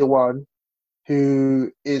to be the one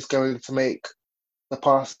who is going to make the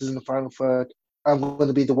passes in the final third. I'm going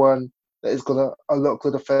to be the one that is going to unlock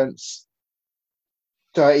the defence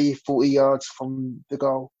 30, 40 yards from the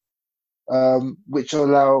goal, which will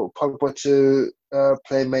allow Pogba to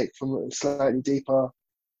play make from slightly deeper.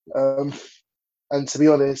 And to be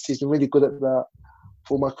honest, he's been really good at that.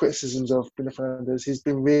 For my criticisms of Bruno Fernandes, he's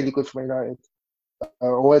been really good for Man United. I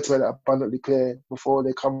want to make that abundantly clear before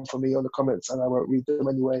they come for me on the comments, and I won't read them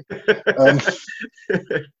anyway.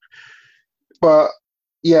 But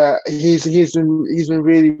yeah, he's been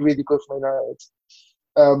really, really good for Man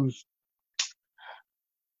United.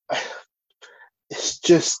 It's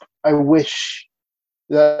just I wish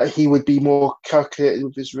that he would be more calculated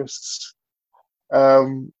with his risks.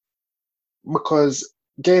 Because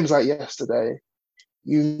games like yesterday,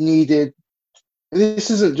 you needed. This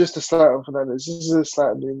isn't just a slight on Fernandes. This is a slight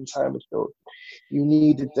on the entire midfield. You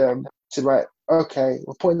needed them to okay,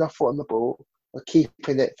 we're putting our foot on the ball. We're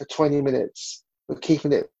keeping it for 20 minutes. We're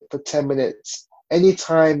keeping it for 10 minutes. Any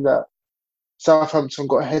time that Southampton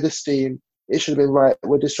got ahead of steam, it should have been right.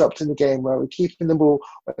 We're disrupting the game. Right? We're keeping the ball.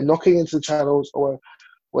 We're knocking into the channels, or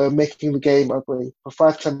we're making the game ugly for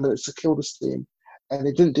 5-10 minutes to kill the steam. And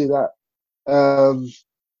they didn't do that.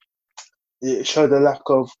 It showed a lack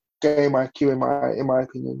of game IQ in my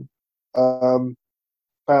opinion.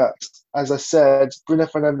 But as I said, Bruno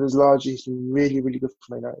Fernandes largely has been really, really good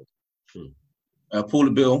for Man United. Paula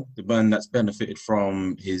Bill, the man that's benefited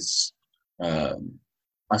from his,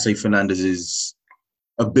 Fernandes's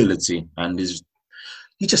ability and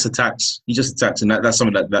he just attacks, and that's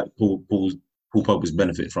something that Paul Pogba's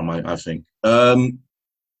benefit from. I think.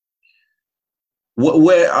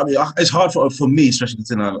 It's hard for me, especially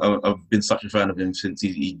considering I've been such a fan of him since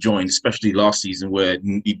he joined, especially last season where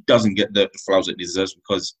he doesn't get the flowers that he deserves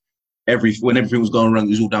because when everything was going wrong, it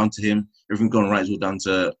was all down to him. Everything going right is all down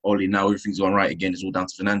to Ole. Now everything's going right again, it's all down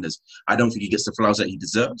to Fernandes. I don't think he gets the flowers that he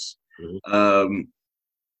deserves. Mm-hmm.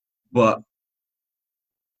 But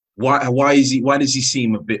why does he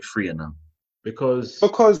seem a bit freer now? Because oh,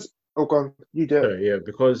 go on, you do it. Yeah,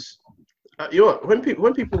 because. When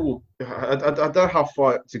people, I don't know how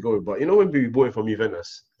far to go, but when we bought him from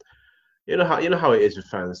Juventus, you know how it is with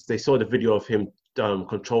fans. They saw the video of him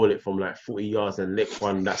control it from like 40 yards and lick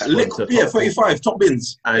one. That's 35 top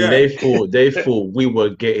bins, and they thought we were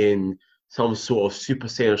getting some sort of Super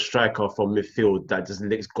Saiyan striker from midfield that just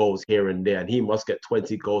licks goals here and there, and he must get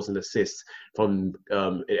 20 goals and assists from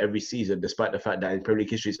every season, despite the fact that in Premier League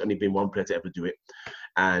history it's only been one player to ever do it,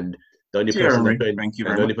 and the only person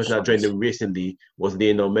that joined him recently was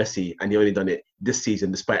Lionel Messi, and he only done it this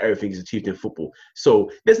season despite everything he's achieved in football.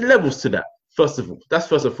 So there's levels to that. First of all, that's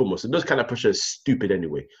first and foremost. So those kind of pressure is stupid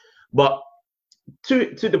anyway. But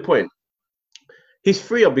to the point, he's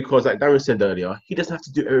freer because, like Darren said earlier, he doesn't have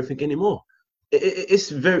to do everything anymore. It's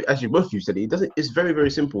very, as you both of you said, it's very,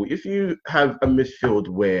 very simple. If you have a midfield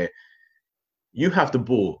where you have the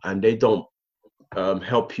ball and they don't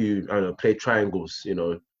help you, play triangles,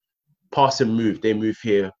 pass and move, they move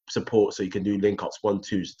here, support, so you can do link-ups,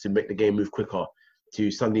 1-2s to make the game move quicker,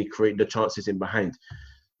 to suddenly create the chances in behind.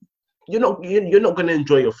 You're not going to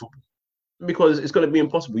enjoy your football because it's going to be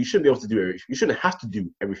impossible. You shouldn't be able to do everything. You shouldn't have to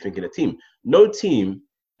do everything in a team. No team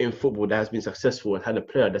in football that has been successful has had a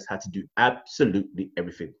player that's had to do absolutely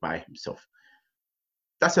everything by himself.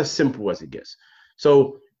 That's as simple as it gets.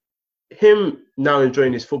 So him now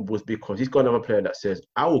enjoying his football is because he's got another player that says,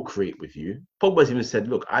 I will create with you. Pogba's even said,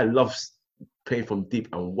 look, I love playing from deep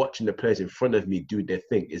and watching the players in front of me do their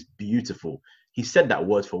thing. It's beautiful. He said that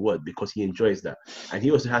word for word because he enjoys that. And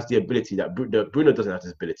he also has the ability that Bruno doesn't have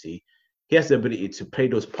this ability. He has the ability to play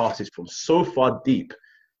those passes from so far deep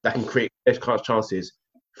that can create chances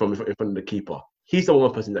from in front of the keeper. He's the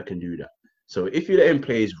one person that can do that. So if you let him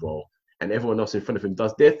play his role and everyone else in front of him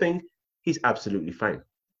does their thing, he's absolutely fine.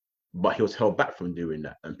 But he was held back from doing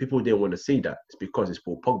that. And people didn't want to see that. It's because it's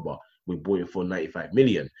Paul Pogba. We bought him for 95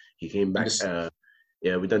 million. He came back.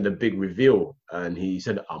 We done the big reveal and he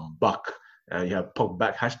said, I'm back. And you have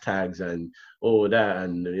Pogba hashtags and all that.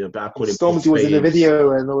 And, I called him Stormzy was in the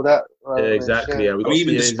video and all that. Exactly. Yeah,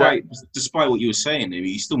 even despite what you were saying,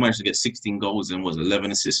 he still managed to get 16 goals and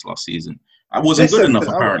 11 assists last season. I wasn't good enough,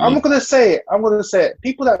 apparently. I'm going to say it.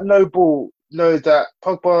 People that know ball know that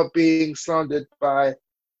Pogba being slandered by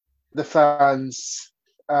the fans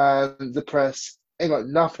and the press ain't got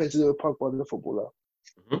nothing to do with Pogba, the footballer.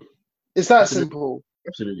 Mm-hmm. It's that simple.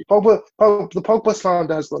 Absolutely. The Pogba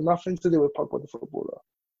slander has got nothing to do with Pogba, the footballer.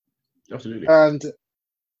 Absolutely. And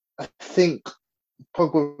I think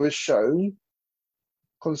Pogba has shown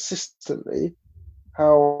consistently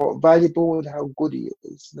how valuable and how good he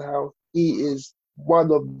is, and how he is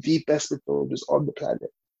one of the best midfielders on the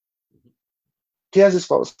planet. He has his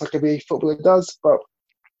faults, like every footballer does, but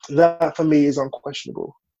that for me is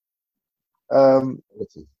unquestionable.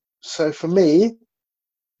 So for me,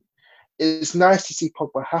 it's nice to see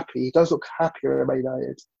Pogba happy. He does look happier at Man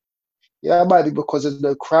United. Yeah, it might be because there's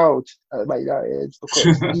no crowd at Man United.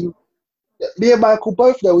 Because me and Michael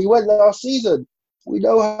both know we went last season. We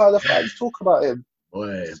know how the fans talk about him.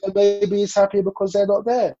 Boy. So maybe he's happier because they're not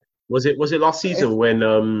there. Was it last season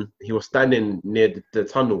when he was standing near the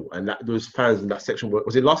tunnel and those fans in that section?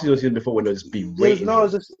 Was it last season or season before when they was berating?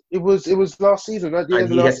 It was last season. At the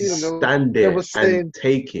end of last season, stand there and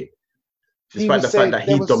take it, despite the fact that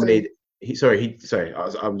he dominated.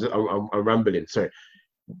 I'm rambling. Sorry,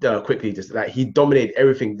 quickly, just that he dominated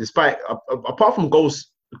everything, despite apart from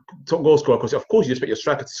goals, top goal scorer. Because of course you expect your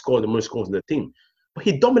striker to score the most goals in the team, but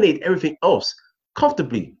he dominated everything else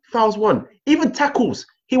comfortably. Fouls won, even tackles.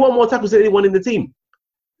 He won more tackles than anyone in the team.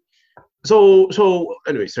 So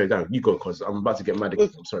anyway, sorry, Dan, you go because I'm about to get mad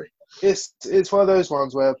again. I'm sorry. It's one of those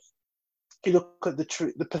ones where you look at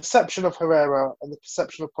the perception of Herrera and the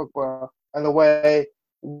perception of Pogba, and the way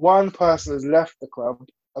one person has left the club,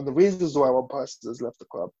 and the reasons why one person has left the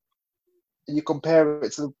club, and you compare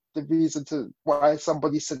it to the reason to why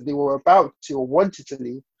somebody said they were about to or wanted to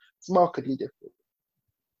leave, it's markedly different.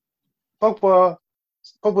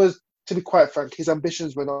 Pogba's, to be quite frank, his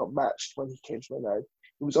ambitions were not matched when he came to Man United.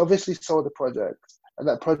 He was obviously sold a project, and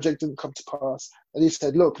that project didn't come to pass. And he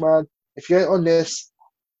said, look, man, if you ain't on this,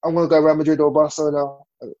 I'm going to go Real Madrid or Barcelona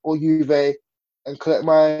or Juve and collect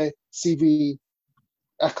my CV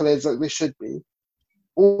accolades like they should be.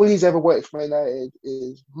 All he's ever wanted from Man United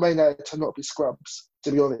is Man United to not be scrubs,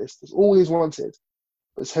 to be honest. That's all he's wanted.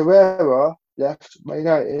 But Herrera left Man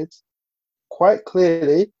United quite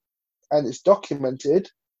clearly, and it's documented.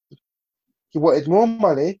 He wanted more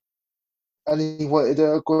money, and he wanted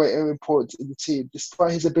a greater importance in the team,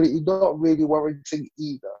 despite his ability not really warranting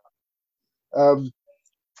either. And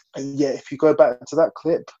yeah, if you go back to that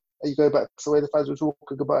clip, and you go back to the way the fans were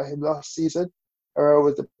talking about him last season, Herrera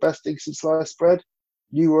was the best thing since sliced bread.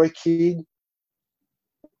 New Roy Keane,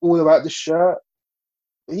 all about the shirt.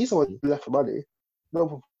 But he's the one who left for money.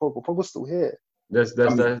 No, Pogba's still here. There's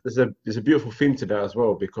a beautiful theme to that as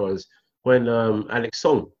well, because when Alex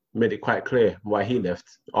Song made it quite clear why he left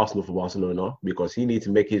Arsenal for Barcelona, because he needed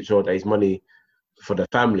to make it sure that his money for the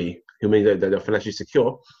family, who made they're financially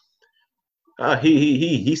secure.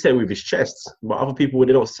 He said with his chest, but other people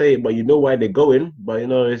they don't say it. But you know why they're going. But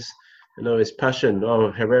it's passion.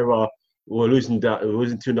 Oh, Herrera, we're losing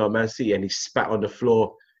 2-0 Man City, and he spat on the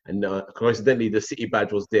floor. And coincidentally, the City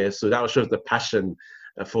badge was there, so that shows the passion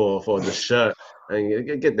for the shirt.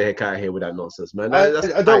 And get the heck out of here with that nonsense, man.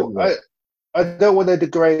 I don't want to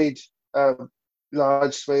degrade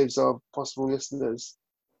large swathes of possible listeners,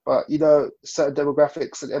 but certain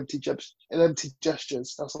demographics and empty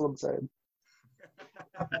gestures. That's all I'm saying.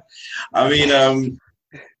 I mean,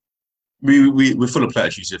 we're full of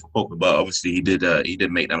platitudes here for Pogba, but obviously he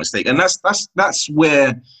did make that mistake, and that's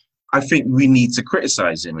where I think we need to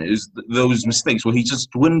criticize him. Is those mistakes where he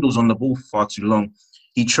just dwindles on the ball for far too long.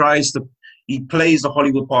 He plays the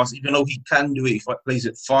Hollywood pass, even though he can do it. He plays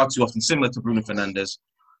it far too often, similar to Bruno Fernandes.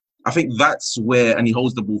 I think that's where, and he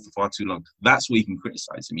holds the ball for far too long. That's where you can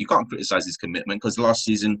criticize him. You can't criticize his commitment, because last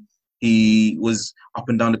season he was up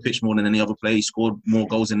and down the pitch more than any other player. He scored more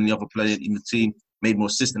goals than any other player in the team, made more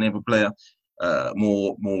assists than any other player,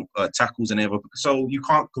 more tackles than any other. So you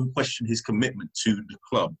can't question his commitment to the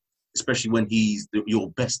club, especially when he's your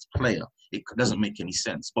best player. It doesn't make any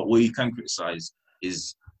sense. But what you can criticize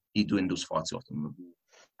is he dwindles far too often,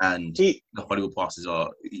 and the Hollywood passes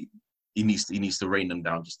are. He needs to rein them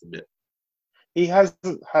down just a bit. he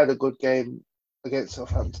hasn't had a good game against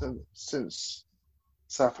Southampton since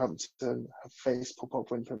Southampton have faced Paul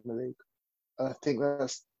Pogba in Premier League. And I think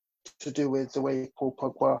that's to do with the way Paul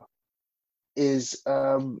Pogba is.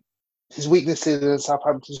 His weaknesses and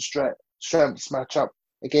Southampton's strengths match up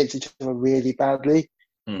against each other really badly.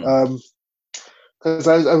 Because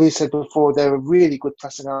as we said before, they're a really good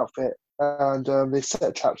pressing outfit, and they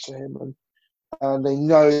set traps for him, and they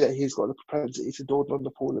know that he's got the propensity to dawdle on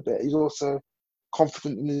the ball a bit. He's also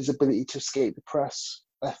confident in his ability to escape the press.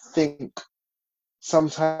 I think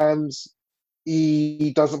sometimes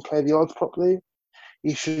he doesn't play the odds properly.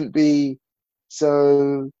 He shouldn't be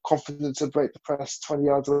so confident to break the press 20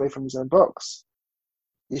 yards away from his own box.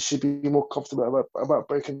 He should be more comfortable about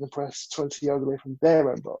breaking the press 20 yards away from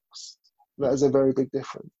their own box. That is a very big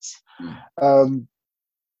difference.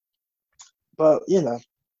 But,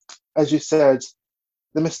 as you said,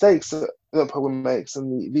 the mistakes that Pogba makes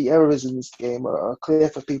and the errors in this game are clear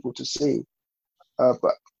for people to see. But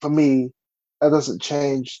for me, that doesn't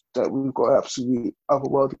change that we've got an absolutely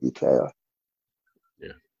otherworldly player.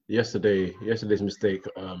 Yeah. Yesterday's mistake,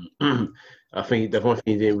 I think the one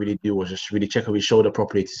thing he didn't really do was just really check over his shoulder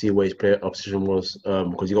properly to see where his player opposition was,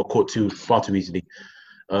 because he got caught far too easily.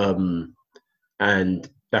 And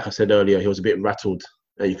like I said earlier, he was a bit rattled.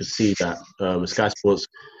 And you could see that Sky Sports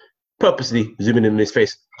purposely zooming in his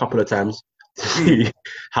face a couple of times to see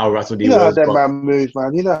how rattled he was. You know how that man moves,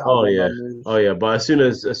 man. You know how man moves. Oh yeah. But as soon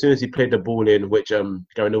as he played the ball in, which Gary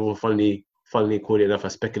Neville funnily called it enough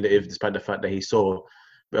as speculative, despite the fact that he saw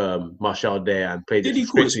Martial there and played. Did he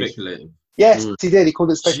call it speculative? Yes, he did. He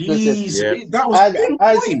called it speculative. Jeez, that was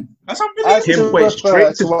pinpoint. That's unbelievable. Pinpoint,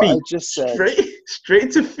 straight to feet. I just said.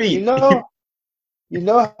 Straight to feet. You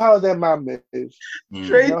know how their man moves.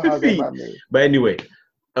 Straight to feet. But anyway,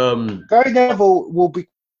 Gary Neville will be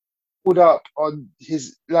pulled up on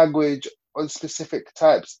his language on specific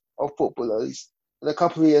types of footballers in a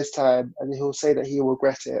couple of years' time, and he'll say that he'll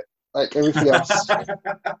regret it, like everything else.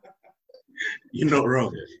 You're not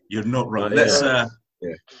wrong. You're not wrong.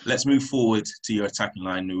 Let's move forward to your attacking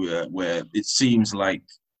line, where it seems like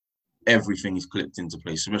everything is clipped into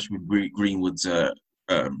place, especially with Greenwood's.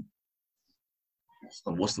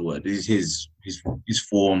 What's the word? His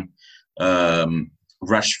form.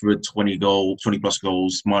 Rashford 20 plus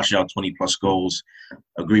goals. Martial 20 plus goals.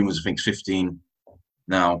 Greenwood I think 15.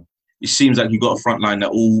 Now it seems like you got a front line that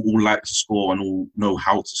all like to score and all know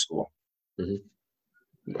how to score.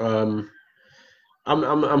 Mm-hmm.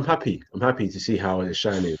 I'm happy. I'm happy to see how it's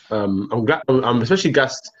shining. I'm glad. I'm especially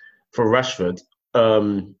gassed for Rashford.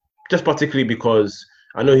 Just particularly because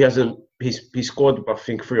I know he hasn't. He scored I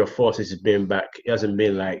think 3 or 4 since he's been back. He hasn't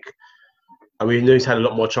been like. I mean, we know he's had a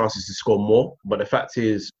lot more chances to score more, but the fact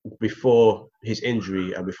is, before his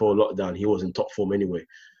injury and before lockdown, he was in top form anyway.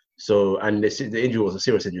 So, and the injury was a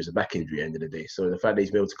serious injury, it's a back injury at the end of the day. So the fact that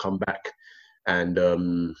he's been able to come back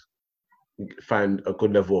and find a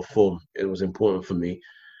good level of form, it was important for me.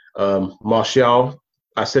 Martial,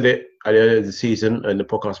 I said it at the end of the season in the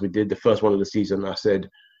podcast we did, the first one of the season. I said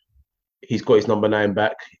he's got his number 9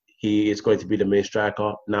 back. He is going to be the main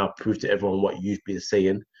striker. Now prove to everyone what you've been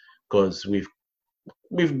saying, because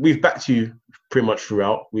we've backed you pretty much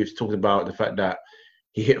throughout. We've talked about the fact that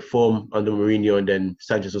he hit form under Mourinho and then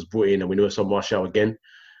Sanchez was brought in and we never saw Martial again.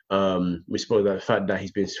 We spoke about the fact that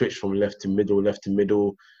he's been switched from left to middle.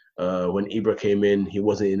 When Ibra came in, he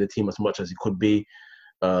wasn't in the team as much as he could be.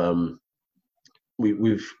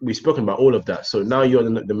 We've spoken about all of that. So now you're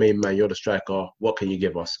the main man, you're the striker. What can you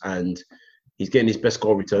give us? And he's getting his best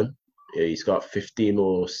goal return. Yeah, he's got 15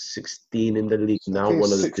 or 16 in the league now.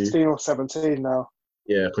 One of the 16 or 17 now.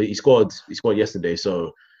 Yeah, because he scored yesterday,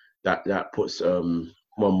 so that puts one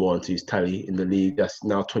more onto his tally in the league. That's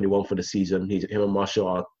now 21 for the season. Him and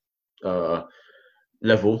Martial are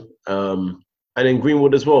level. And then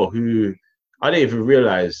Greenwood as well, who I didn't even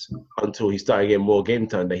realise until he started getting more game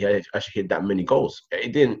time that he had actually hit that many goals.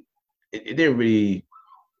 It didn't really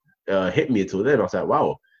hit me until then. I was like,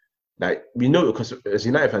 wow. Like, we know, because as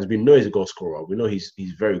United fans, we know he's a goal scorer. We know he's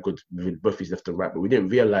very good with both his left and right, but we didn't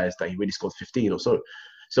realise that he really scored 15 or so.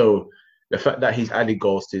 So the fact that he's added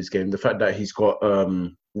goals to his game, the fact that he's got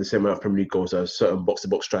the same amount of Premier League goals as certain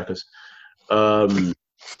box-to-box strikers, that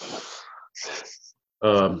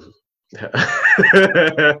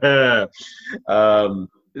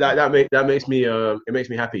makes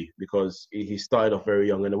me happy, because he started off very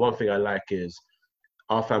young. And the one thing I like is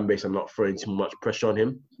our fan base are not throwing too much pressure on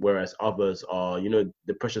him, whereas others are,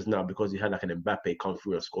 the pressure's now because he had like an Mbappe come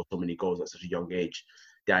through and score so many goals at such a young age.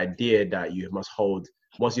 The idea that you must hold,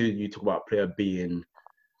 once you talk about a player being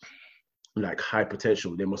like high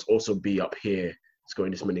potential, they must also be up here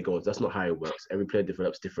scoring this many goals. That's not how it works. Every player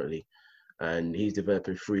develops differently, and he's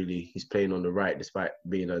developing freely. He's playing on the right despite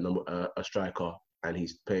being a striker, and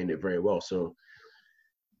he's playing it very well. So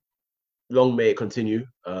long may it continue.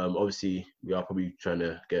 Obviously, we are probably trying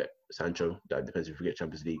to get Sancho. That depends if we get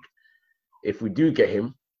Champions League. If we do get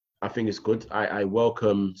him, I think it's good. I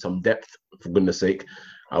welcome some depth, for goodness sake.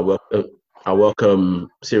 I welcome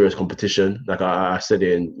serious competition. Like I said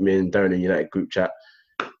in me and Darren in United group chat,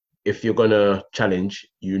 if you're gonna challenge,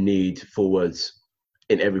 you need forwards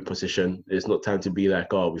in every position. It's not time to be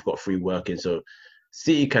like, oh, we've got free working. So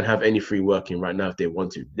City can have any free working right now if they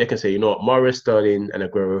want to. They can say, you know what, Mahrez, Sterling, and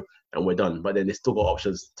Aguero, and we're done. But then they still got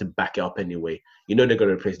options to back it up anyway. You know they're going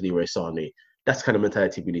to replace Leroy Sané. That's the kind of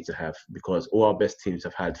mentality we need to have, because all our best teams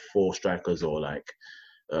have had 4 strikers, or like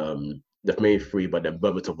they've made 3, but then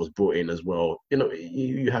Berbatov was brought in as well. You know,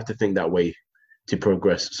 you have to think that way to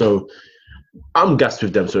progress. So I'm gassed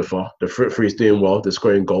with them so far. The front three is doing well. They're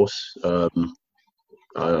scoring goals. I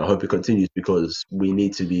hope it continues, because we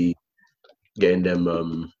need to be getting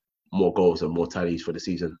them more goals and more tallies for the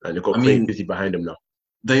season. And they've got creativity behind them now.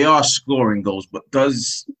 They are scoring goals, but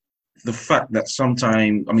does the fact that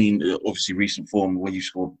sometimes, I mean, obviously recent form, when you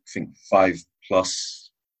score, I think 5+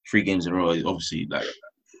 3 games in a row, obviously, like,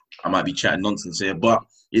 I might be chatting nonsense here, but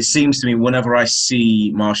it seems to me whenever I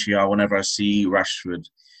see Martial, whenever I see Rashford,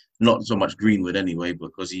 not so much Greenwood anyway,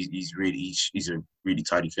 because he's a really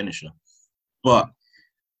tidy finisher, but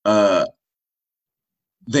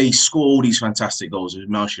they score all these fantastic goals.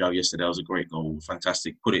 Martial yesterday, that was a great goal,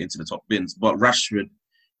 fantastic, put it into the top bins. But Rashford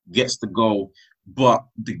gets the goal, but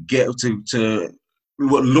to get to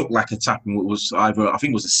what looked like a tap, and what was either, I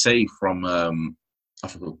think it was a save from I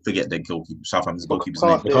forget their goalkeeper, Southampton's goalkeeper's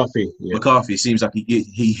name. McCarthy. Yeah. McCarthy. Seems like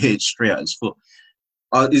he hit it straight at his foot.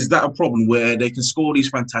 Is that a problem where they can score these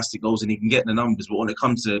fantastic goals and he can get the numbers, but when it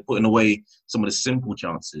comes to putting away some of the simple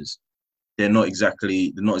chances, they're not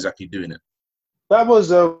exactly doing it? That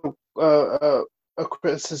was a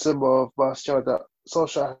criticism of Martial that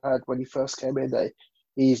Solskjaer had when he first came in. That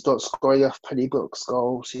he's not scoring enough penny books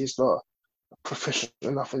goals. He's not proficient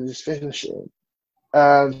enough in his finishing.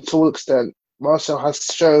 And to an extent, Martial has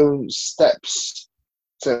shown steps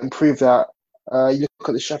to improve that. You look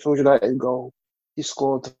at the Sheffield United goal he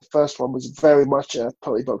scored. The first one was very much a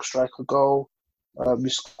penalty box striker goal. He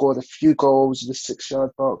scored a few goals in the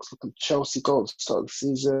 6-yard box. Look at the Chelsea goal at the start of the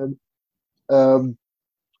season.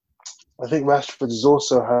 I think Rashford has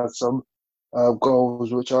also had some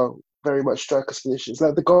goals which are very much strikers' finishes.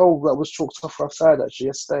 Like the goal that was chalked off offside actually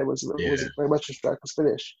yesterday was very much a strikers'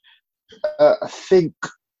 finish. I think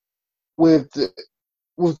with the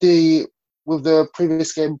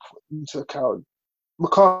previous game into account,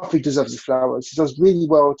 McCarthy deserves his flowers. He does really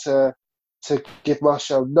well to give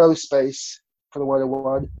Martial no space for the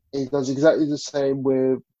 1-on-1. He does exactly the same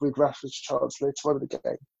with Rashford's chance later on in the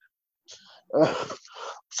game.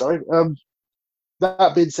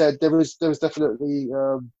 That being said, there was definitely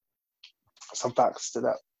some facts to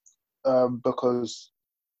that, because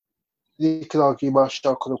you could argue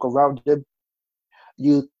Martial could have gone round him.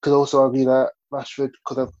 You could also argue that Rashford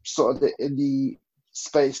could have sorted it in the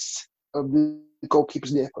space of the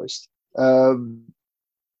goalkeeper's near post. And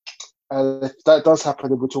if that does happen,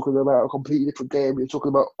 then we're talking about a completely different game. You're talking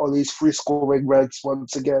about Ollie's free scoring Reds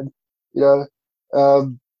once again, you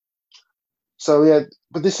know. So yeah,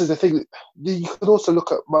 but this is the thing. You could also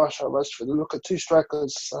look at Martial and Rashford and look at 2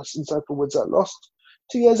 strikers since Open Woods that lost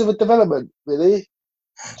 2 years of a development, really.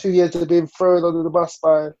 2 years of being thrown under the bus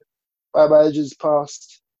by managers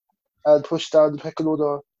past and pushed down the pecking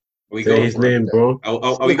order. Say his name, bro.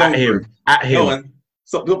 Are we going him? At him. Go on.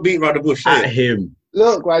 Stop beating around the bush. At him.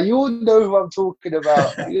 Look, man, you all know who I'm talking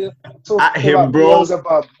about. You're talking At him, about bro.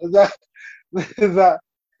 Beelzebub.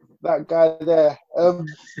 That guy there.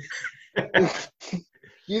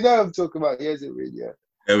 You know I'm talking about Jose Mourinho.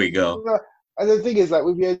 There we go. And the thing is, like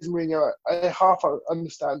with Jose Mourinho, I half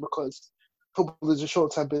understand, because football is a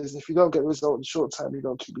short-term business. If you don't get the result in the short term, you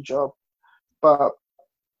don't keep your job. But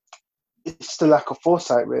it's the lack of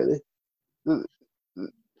foresight, really.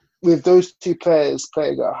 With those 2 players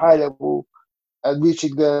playing at a high level and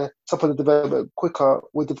reaching the top of the development quicker,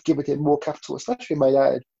 would have given him more capital, especially in Man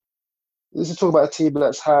United. This is talking about a team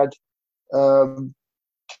that's had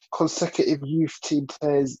consecutive youth team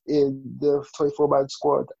players in the 24-man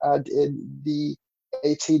squad and in the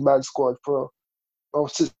 18-man squad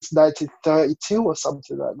since 1932 or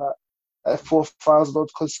something like that. 4,000 odd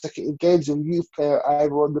consecutive games of youth player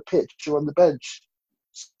either on the pitch or on the bench.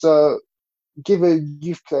 So giving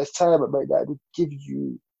youth players time at Man United would give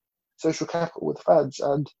you social capital with fans,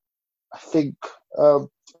 and I think Ole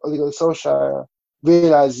Gunnar Solskjaer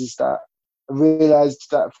realises that, and realised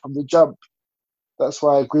that from the jump. That's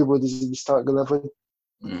why Greenwood is in the starting 11.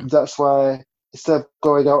 That's why instead of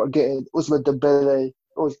going out and getting Musa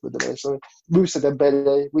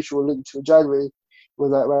Dembele, which we'll link to in January, we're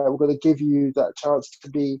like, right, we're going to give you that chance to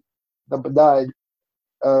be number 9.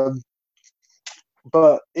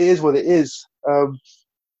 But it is what it is. I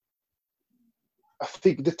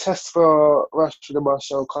think the test for Rashford and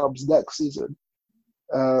Martial comes next season,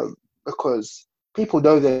 because people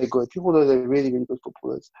know they're good. People know they're really, really good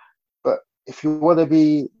footballers. But if you want to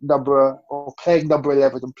be playing number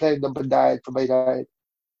 11 and playing number 9 for Man United,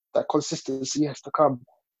 that consistency has to come.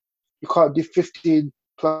 You can't do 15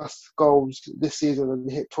 plus goals this season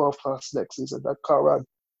and hit 12 plus next season. That can't run.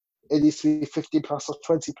 It needs to be 15 plus or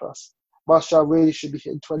 20 plus. Martial really should be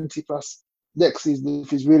hitting 20 plus next season if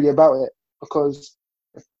he's really about it, because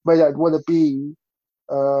if Man United want to be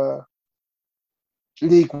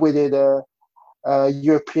league winning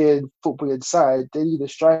European football inside, they need a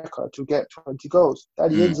striker to get 20 goals.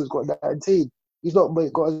 Danny Ings has got 19. He's not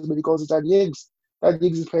got as many goals as Danny Ings. Danny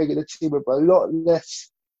Ings is playing in a team with a lot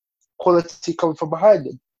less quality coming from behind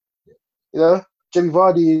him. You know, Jamie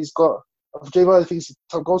Vardy thinks he's the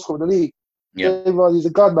top goal scorer in the league. Yeah. Jamie Vardy's a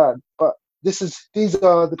gunman, but these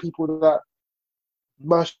are the people that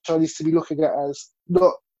Martial needs to be looking at as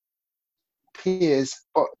not peers,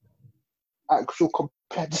 but actual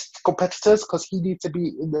competitors, because he needs to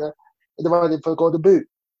be in the running for a golden boot.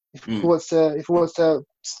 If he wants to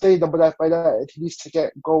stay number 9 by United, he needs to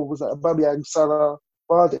get goals at Aubameyang, Salah,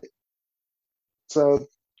 Vardy. So,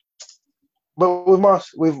 but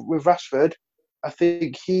with Rashford, I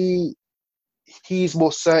think he's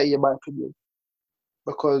more certain, in my opinion,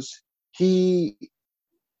 because the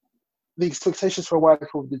expectations for a wide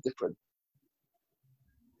forward is different.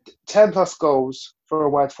 10 plus goals for a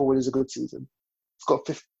wide forward is a good season. He's got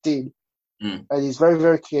 15, and he's very,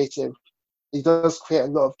 very creative. He does create a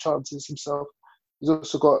lot of chances himself. He's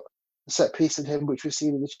also got a set piece in him, which we've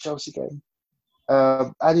seen in the Chelsea game.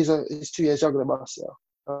 And he's 2 years younger than Martial.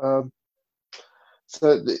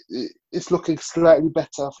 So it's looking slightly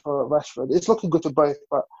better for Rashford. It's looking good for both,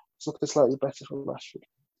 but it's looking slightly better for Rashford.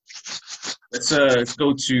 Let's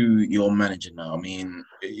go to your manager now. I mean,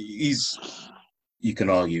 you can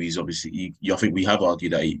argue he's obviously. I think we have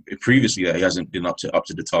argued that previously he hasn't been up to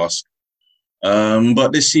the task.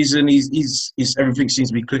 But this season, he's everything seems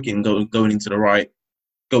to be clicking, going into the right,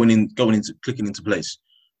 clicking into place.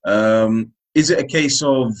 Is it a case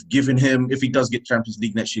of giving him, if he does get Champions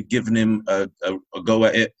League next year, giving him a go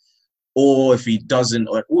at it, or if he doesn't,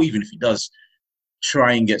 or even if he does,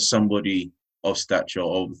 try and get somebody of stature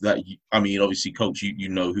of that? I mean, obviously, coach, you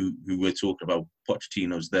know who we're talking about.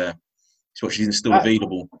 Pochettino's there. Pochettino's still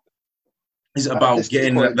available. Is it about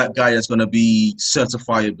getting that guy that's going to be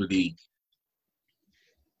certifiably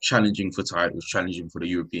challenging for titles, challenging for the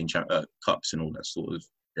European Cups and all that sort of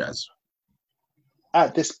jazz?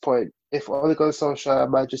 At this point, if Ole Gunnar Solskjaer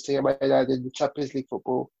manages to get Man United in the Champions League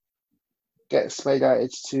football, gets Man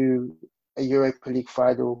United to a Europa League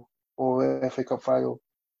final or an FA Cup final,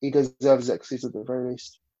 he deserves next season at the very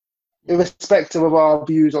least. Irrespective of our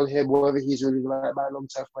views on him, whether he's really the right man long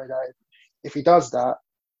term for Man United, if he does that,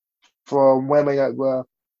 from where Man United were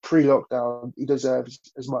pre-lockdown, he deserves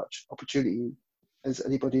as much opportunity as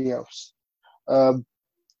anybody else. And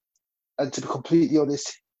to be completely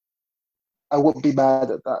honest, I wouldn't be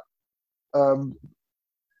mad at that.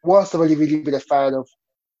 Whilst I've only really been a fan of,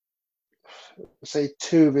 say,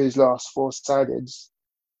 2 of his last 4 signings,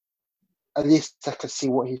 at least I can see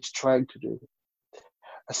what he's trying to do.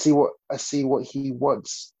 I see what he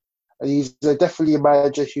wants, and he's definitely a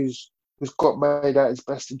manager who's got Man United's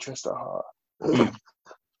best interest at heart.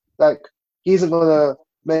 Like, he isn't gonna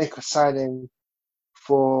make a signing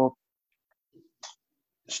for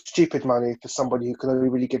stupid money for somebody who can only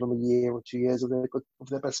really give them a year or 2 years of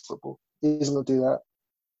their best football. He isn't gonna do that,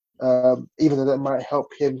 even though that might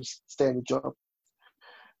help him stay in the job.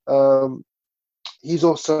 He's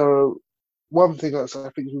also, one thing that I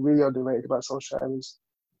think is really underrated about Solskjaer is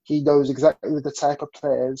he knows exactly the type of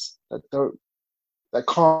players that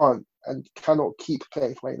can't and cannot keep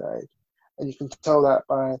playing for Man United, and you can tell that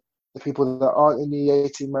by the people that aren't in the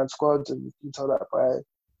 18-man squad, and you can tell that by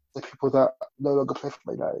the people that no longer play for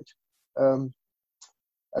Man United.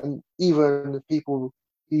 And even the people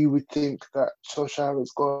you would think that Solskjaer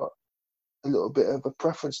has got a little bit of a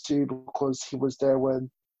preference to because he was there when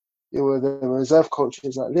there were the reserve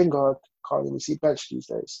coaches like Lingard, can't even see bench these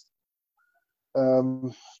days.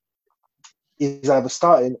 He's either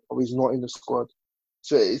starting or he's not in the squad.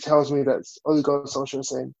 So it tells me that Ole Gunnar Solskjaer is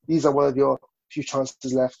saying, these are one of your few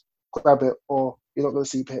chances left, grab it or you're not going to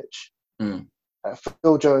see pitch.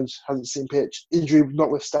 Phil Jones hasn't seen pitch. Injury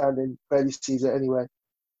notwithstanding, barely sees it anyway.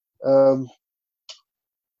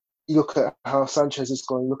 You look at how Sanchez is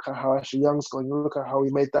going, look at how Ashley Young's going, look at how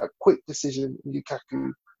he made that quick decision in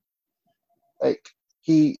Lukaku. Like,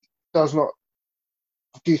 he does not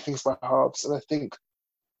do things by halves, and I think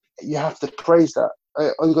you have to praise that.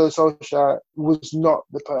 Ole Gunnar Solskjaer was not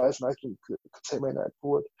the person I think could take Man United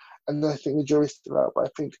forward, and I think the jury's still out, but I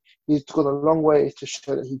think he's gone a long way to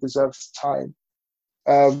show that he deserves time,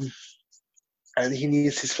 and he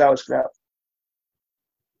needs his flowers for that.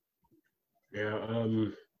 Yeah,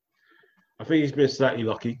 I think he's been slightly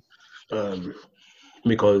lucky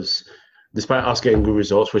because despite us getting good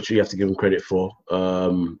results, which you have to give him credit for,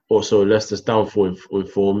 also Leicester's downfall in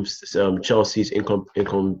forms, Chelsea's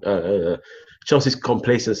Chelsea's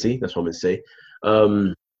complacency. That's what I'm going to say.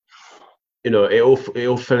 It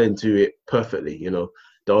all fell into it perfectly.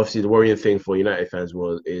 Obviously the worrying thing for United fans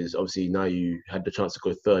is obviously now you had the chance to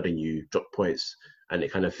go third and you dropped points. And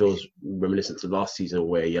it kind of feels reminiscent to last season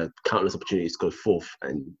where you had countless opportunities to go fourth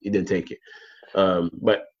and you didn't take it.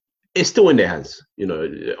 But it's still in their hands.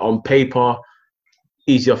 On paper,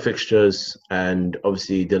 easier fixtures, and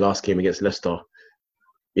obviously the last game against Leicester.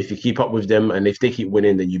 If you keep up with them and if they keep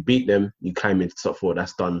winning, then you beat them, you climb into top four.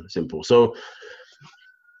 That's done, simple. So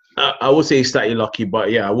I would say he's slightly lucky,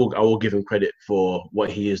 but yeah, I will give him credit for what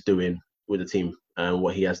he is doing with the team and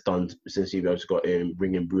what he has done since he got in,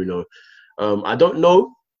 bringing Bruno. I don't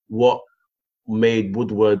know what made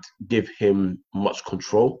Woodward give him much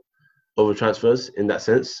control over transfers in that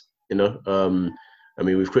sense.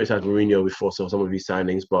 We've criticized Mourinho before some of his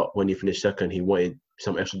signings, but when he finished second, he wanted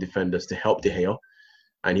some extra defenders to help De Gea,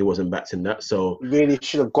 and he wasn't backed in that. So really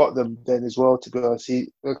should have got them then as well, to be honest,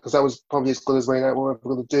 because that was probably as good as Man United were ever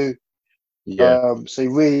going to do. Yeah. So he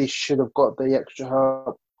really should have got the extra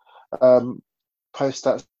help post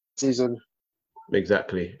that season.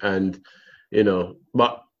 Exactly, and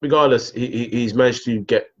but regardless, he's managed to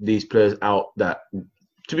get these players out that,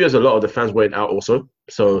 to be honest, a lot of the fans went out also.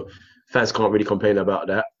 So fans can't really complain about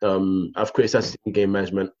that. I've criticized game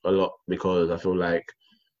management a lot because I feel like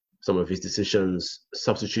some of his decisions,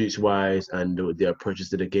 substitutes-wise, and the approaches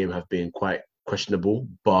to the game have been quite questionable.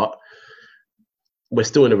 But we're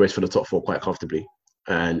still in the race for the top four quite comfortably.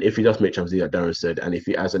 And if he does make Champions League, like Darren said, and if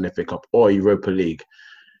he has an FA Cup or Europa League,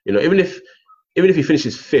 even if he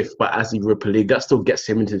finishes fifth, but as the Europa League, that still gets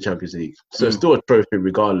him into the Champions League. So it's still a trophy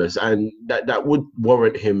regardless. And that would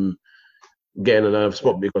warrant him getting another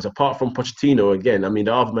spot, because apart from Pochettino, again,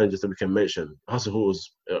 the other managers that we can mention,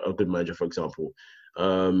 Hasselhoff's a good manager, for example.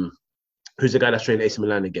 Who's the guy that's trained AC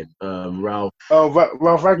Milan again? Ralf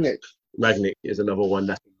Rangnick. Rangnick is another one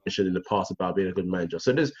that's been mentioned in the past about being a good manager.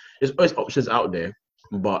 So there's always options out there.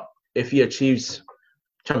 But if he achieves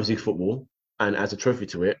Champions League football and adds a trophy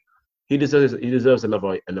to it, he deserves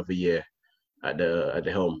another year at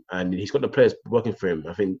the helm, and he's got the players working for him.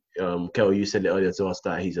 I think Kel, you said it earlier to us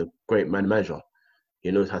that he's a great manager.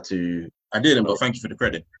 He knows how to. I didn't, but thank you for the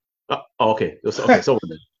credit. Okay. Okay, so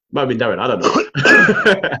then might be Darren. I don't know.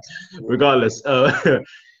 Regardless,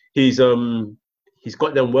 he's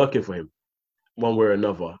got them working for him one way or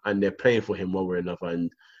another, and they're playing for him one way or another,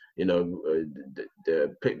 and. They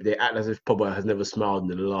act as if Pogba has never smiled in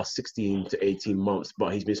the last 16 to 18 months,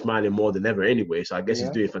 but he's been smiling more than ever anyway. So I guess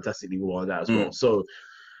he's doing fantastically well on that as well. So,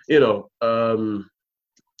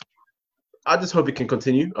 I just hope he can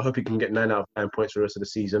continue. I hope he can get 9 out of 9 points for the rest of the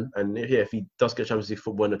season. And if he does get Champions League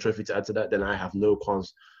football and a trophy to add to that, then I have no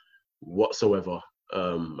qualms whatsoever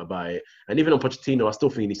about it. And even on Pochettino, I still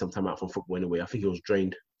think he needs some time out from football anyway. I think he was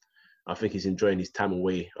drained. I think he's enjoying his time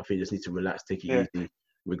away. I think he just needs to relax, take it easy.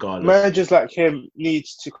 Regardless, managers like him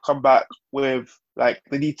needs to come back with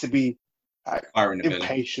they need to be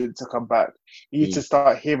impatient to come back. You need to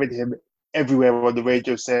start hearing him everywhere on the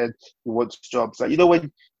radio saying he wants jobs.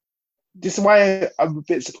 When this is why I'm a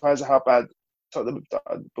bit surprised at how bad Tottenham have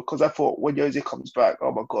done, because I thought when Jose comes back,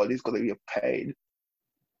 oh my god, he's going to be a pain,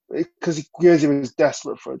 because Jose is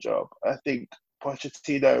desperate for a job. I think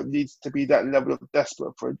Pochettino needs to be that level of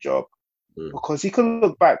desperate for a job. Because he can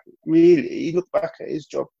look back at his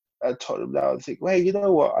job at Tottenham now and think, well, you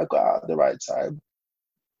know what, I got out at the right time.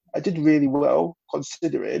 I did really well,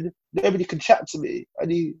 considering nobody can chat to me. And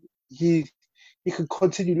he can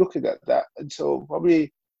continue looking at that until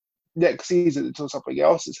probably next season, until something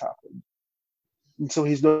else has happened, until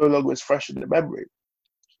he's no longer as fresh in the memory.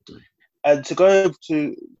 And to go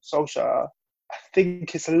to Solskjaer, I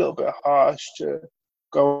think it's a little bit harsh to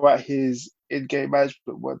go at his in-game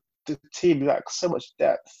management when the team lacks so much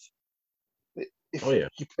depth. If you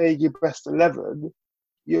play your best 11,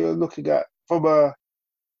 you're looking at from a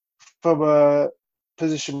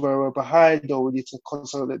position where we're behind or we need to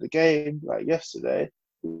consolidate the game, like yesterday,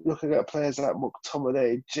 looking at players like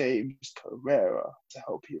McTominay, James, Pereira to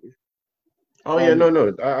help you. Oh yeah,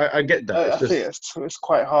 no, I get that. It's I think just it's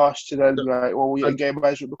quite harsh to then like, well, we game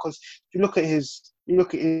management because if you look at his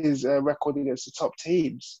record against the top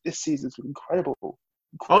teams this season's been incredible.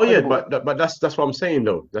 oh yeah, but that's what I'm saying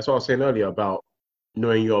though. That's what I was saying earlier about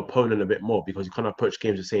knowing your opponent a bit more because you can't approach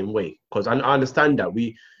games the same way. Because I understand that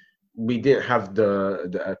we didn't have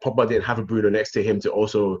the Pogba didn't have a Bruno next to him to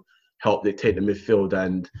also help dictate the midfield,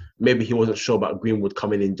 and maybe he wasn't sure about Greenwood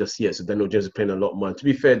coming in just yet. So Daniel James is playing a lot more. And to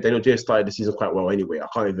be fair, Daniel James started the season quite well anyway. I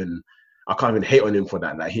can't even hate on him for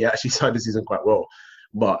that. Like he actually started the season quite well,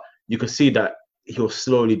 but you could see that he was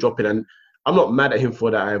slowly dropping. And I'm not mad at him for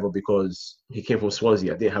that either because he came from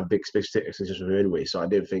Swansea. I didn't have big expectations for him anyway, so I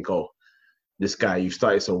didn't think, oh, this guy, you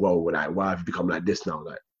started so well. Like, why have you become like this now?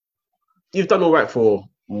 Like, you've done all right for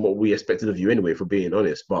what we expected of you anyway, for being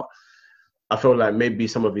honest. But I felt like maybe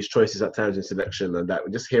some of his choices at times in selection and that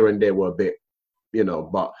just here and there were a bit,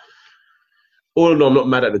 but all in all, I'm not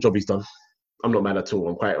mad at the job he's done. I'm not mad at all.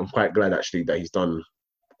 I'm quite glad actually that he's done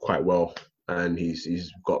quite well and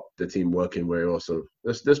he's got the team working very well. So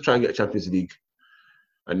let's try and get Champions League.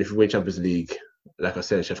 And if we win Champions League, like I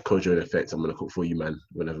said, Chef Kojo in effect, I'm gonna cook for you, man.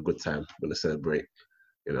 We're gonna have a good time. We're gonna celebrate.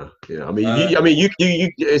 I mean, you.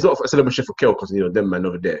 It's not a celebration for Kel because them man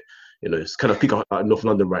over there. It's kind of peak out North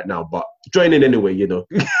London right now, but join in anyway. We're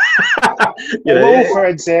all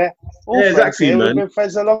friends here. All friends exactly, here. Man. We've been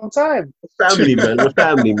friends a long time. Family, man. We're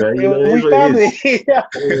family, man. We're family. Yeah.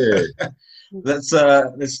 Let's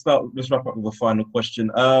wrap up with a final question.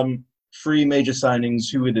 3 major signings.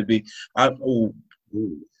 Who would it be?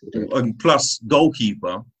 Plus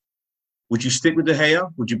goalkeeper. Would you stick with De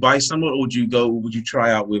Gea? Would you buy someone, or would you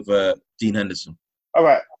try out with Dean Henderson? All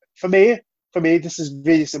right. For me, this is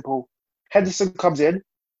really simple. Henderson comes in.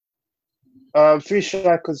 3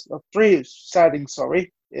 signings.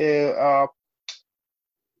 Sorry. Jadon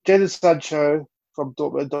Sancho from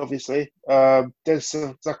Dortmund, obviously. Dennis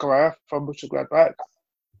Zakaria from Mönchengladbach,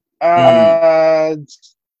 and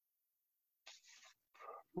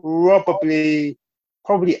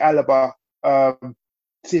probably Alaba.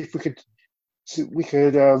 See if we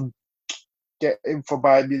could get him from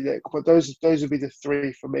Bayern Munich. But those would be the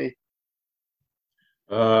 3 for me.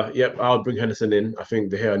 Yep, I'll bring Henderson in. I think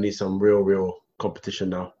De Gea needs some real competition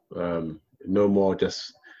now. No more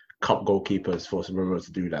just cup goalkeepers for Romero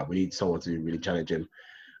to do that. We need someone to really challenge him.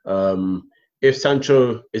 If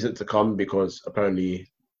Sancho isn't to come, because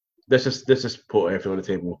apparently, let's just put everything on the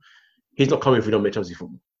table. He's not coming if we don't make Chelsea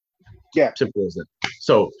football. Yeah, simple as that.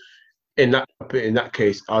 So in that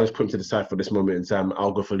case, I'll just put him to the side for this moment in time.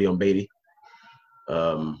 I'll go for Leon Bailey.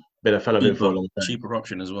 Been a fan of him for a long time. Cheaper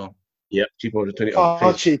option as well. Yeah, cheaper than 20.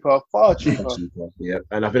 Far cheaper. Yeah,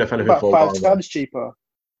 and I've been a fan of him for about 5 times cheaper.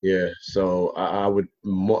 Yeah, so I would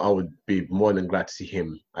be more than glad to see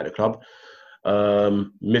him at the club.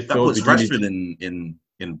 Midfield. That puts Rashford in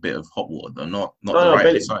a bit of hot water, though. Not the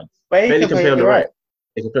right side. Bailey can play on the right.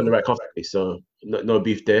 He can play on the right comfortably, so no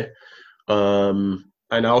beef there. And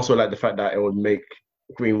I also like the fact that it would make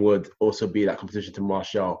Greenwood also be that competition to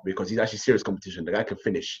Martial, because he's actually serious competition. The guy can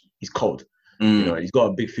finish. He's cold. And he's got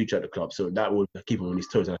a big future at the club, so that will keep him on his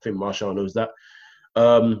toes. And I think Martial knows that.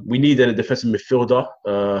 We need a defensive midfielder.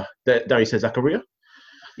 Darius said Zakaria.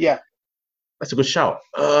 Yeah, that's a good shout.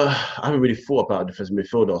 I haven't really thought about a defensive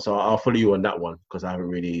midfielder, so I'll follow you on that one because I haven't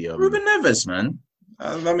really. Ruben Neves, man.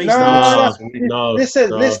 That makes no.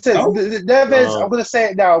 Listen. Neves. I'm gonna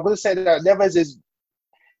say it now. Neves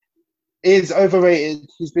is overrated.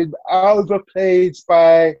 He's been outplayed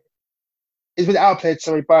by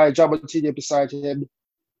John Martinez beside him.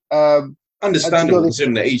 Understandable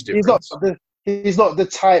considering the age difference. He's not the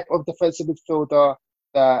type of defensive midfielder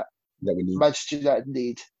that we need. Manchester United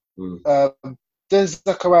need. Dennis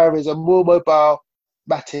Zakaria is a more mobile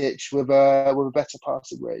Matic with a better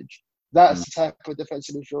passing range. That's the type of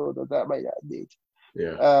defensive midfielder that Man United need.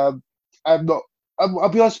 Yeah. I'll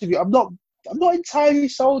be honest with you. I'm not entirely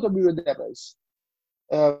sold on Ruben Neves,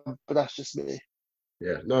 but that's just me.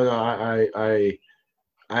 Yeah. No.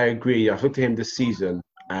 I agree. I've looked at him this season,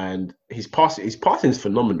 and his passing is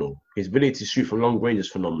phenomenal. His ability to shoot from long range is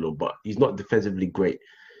phenomenal, but he's not defensively great.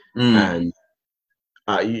 And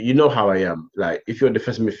you know how I am. Like, if you're a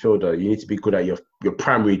defensive midfielder, you need to be good at your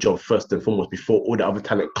primary job first and foremost before all the other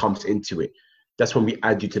talent comes into it. That's when we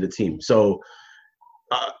add you to the team. So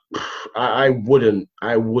I wouldn't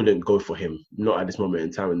go for him, not at this moment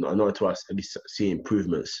in time, and not until I at least see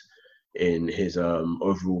improvements in his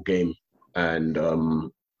overall game. And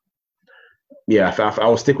yeah, I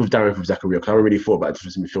will stick with Darren from Zakaria because I haven't really thought about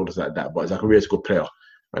defensive midfielders like that. But Zakaria is a good player,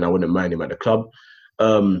 and I wouldn't mind him at the club.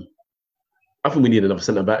 I think we need another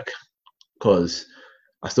centre back because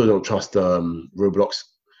I still don't trust Roblox.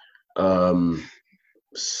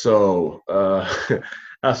 So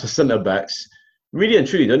as for centre backs, really and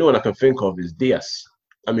truly, the only one I can think of is Diaz.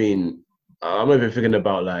 I mean, I'm not even thinking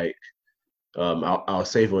about like our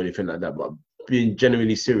save or anything like that, but being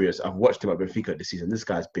genuinely serious, I've watched him at Benfica this season. This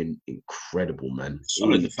guy's been incredible, man.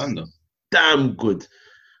 Solid defender. Damn good.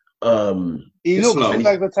 He looks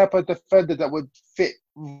like the type of defender that would fit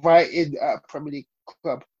right in at a Premier League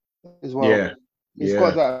club as well. Yeah. He's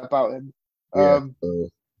got that about him.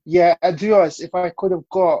 Yeah. And to be honest, if I could have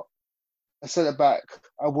got a centre back,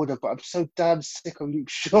 I would have, but I'm so damn sick of Luke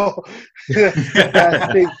Shaw. I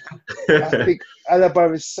think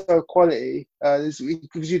Alaba is so quality. He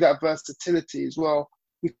gives you that versatility as well.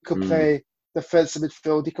 He could play defensive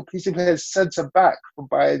midfield. He could play centre back for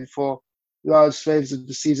Bayern for large swathes of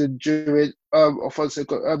the season during Alphonso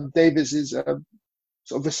Davies' sort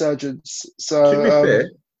of resurgence. So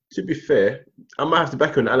to be fair, I might have to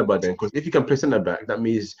back on Alaba then, because if he can play centre back, that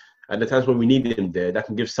means at the times when we need him there, that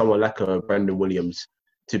can give someone like a Brandon Williams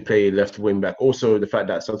to play left wing back. Also, the fact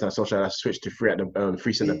that sometimes Solskjaer has switched to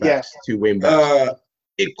three centre backs, 2 wing backs.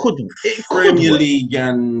 It could Premier League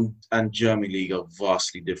and German League are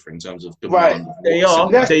vastly different in terms of demand.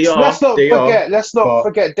 Right. Let's not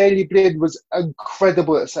forget Daley Blind was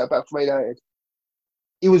incredible at centre back for United.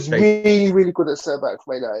 He was really, really good at centre back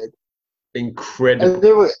for United. Incredible. And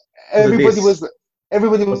everybody was like,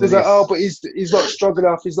 oh, but he's not strong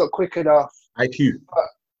enough, he's not quick enough. IQ. But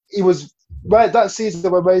he was right that season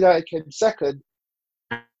when Man United came second.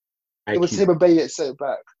 It was him and Bailey at centre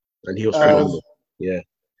back. And he was phenomenal. Yeah.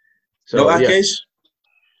 So Ake's?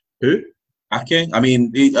 Who? Ake? I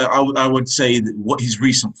mean, I would say that what his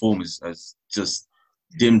recent form has just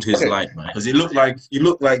dimmed his light, man. Because it looked like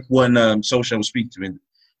when Solskjaer was speaking to him,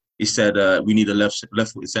 he said we need a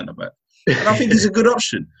left-footed centre back. And I think he's a good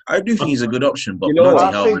option. I do think he's a good option, but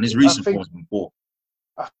bloody hell, man, his recent form's been poor.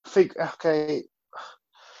 I think Ake.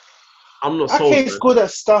 I'm not sold. Ake's good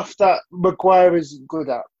at stuff that Maguire isn't good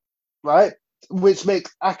at, right? Which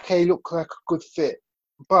makes Ake look like a good fit.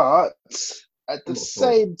 But at the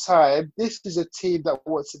same time, this is a team that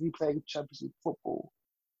wants to be playing Champions League football.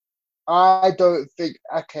 I don't think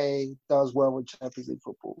Ake does well in Champions League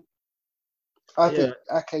football. I think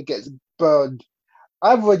Ake gets burned.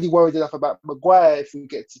 I'm already worried enough about Maguire if we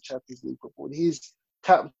get to Champions League football. He's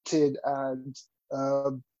captain and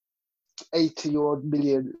 80-odd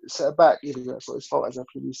million centre back, even though that's not his fault, as I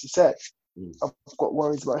previously said. I've got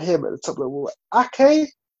worries about him at the top level. Ake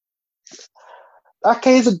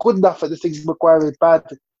isn't good enough at the things Maguire is bad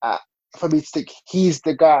at for me to think he's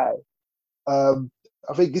the guy. I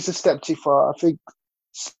think it's a step too far. I think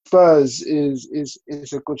Spurs is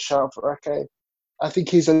a good shout for Ake. I think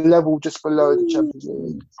he's a level just below the Champions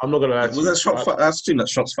League. I'm not gonna lie. Well, that's shots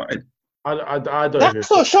fired. I don't.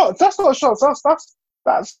 That's not shots. That's not shots.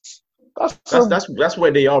 That's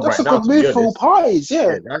where they are right now. That's a good move for all parties.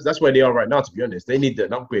 Yeah. That's where they are right now. To be honest, they need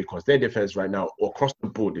an upgrade because their defense right now across the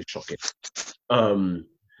board is shocking.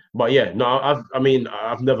 But yeah, no,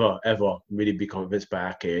 I've never ever really been convinced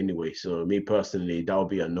by Ake anyway. So me personally, that would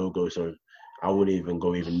be a no-go. So I wouldn't even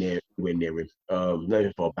go near him. Not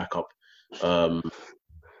even for a backup.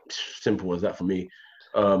 Simple as that for me.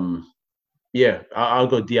 Yeah, I'll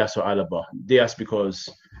go Diaz or Alaba. Diaz because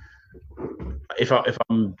if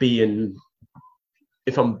I'm being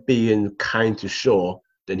kind to Shaw,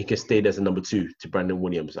 then he can stay there as a number 2 to Brandon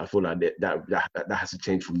Williams. I feel like that has to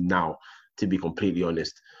change from now, to be completely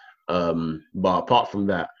honest. But apart from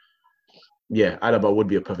that, yeah, Alaba would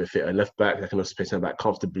be a perfect fit. A left back that can also play centre back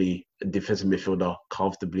comfortably, a defensive midfielder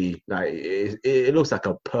comfortably. Like it looks like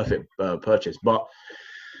a perfect purchase. But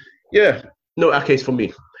yeah, no Ake's for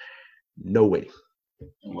me. No way.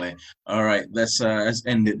 No way. All right, let's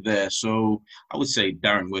end it there. So I would say,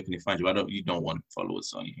 Darren, where can you find you? You don't want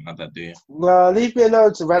followers or anything like that, do you? Leave me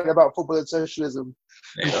alone to rant about football and socialism.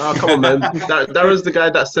 Oh, come on, man. That was the guy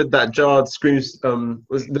that said that Gerrard screams,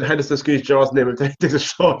 was the Henderson screams Gerrard's name and takes a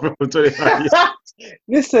shot from 25 years.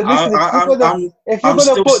 Listen, if you're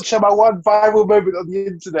going to butcher my one viral moment on the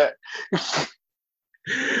internet.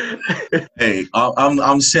 Hey,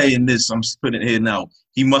 I'm saying this, I'm putting it here now.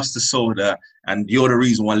 He must have sold that, and you're the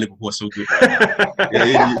reason why Liverpool are so good right now.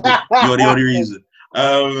 You're the only reason.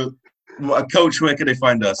 Coach, where can they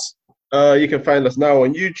find us? You can find us now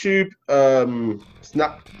on YouTube,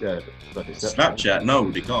 Snapchat.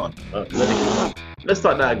 No, they can't. Let's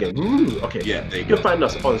start that again. Okay. Yeah, there you can find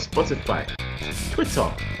us on Spotify,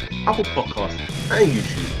 Twitter, Apple Podcasts, and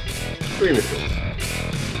YouTube. agree with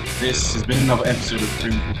you. This has been another episode of the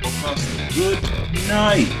Premier League Podcast. Good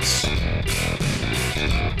night.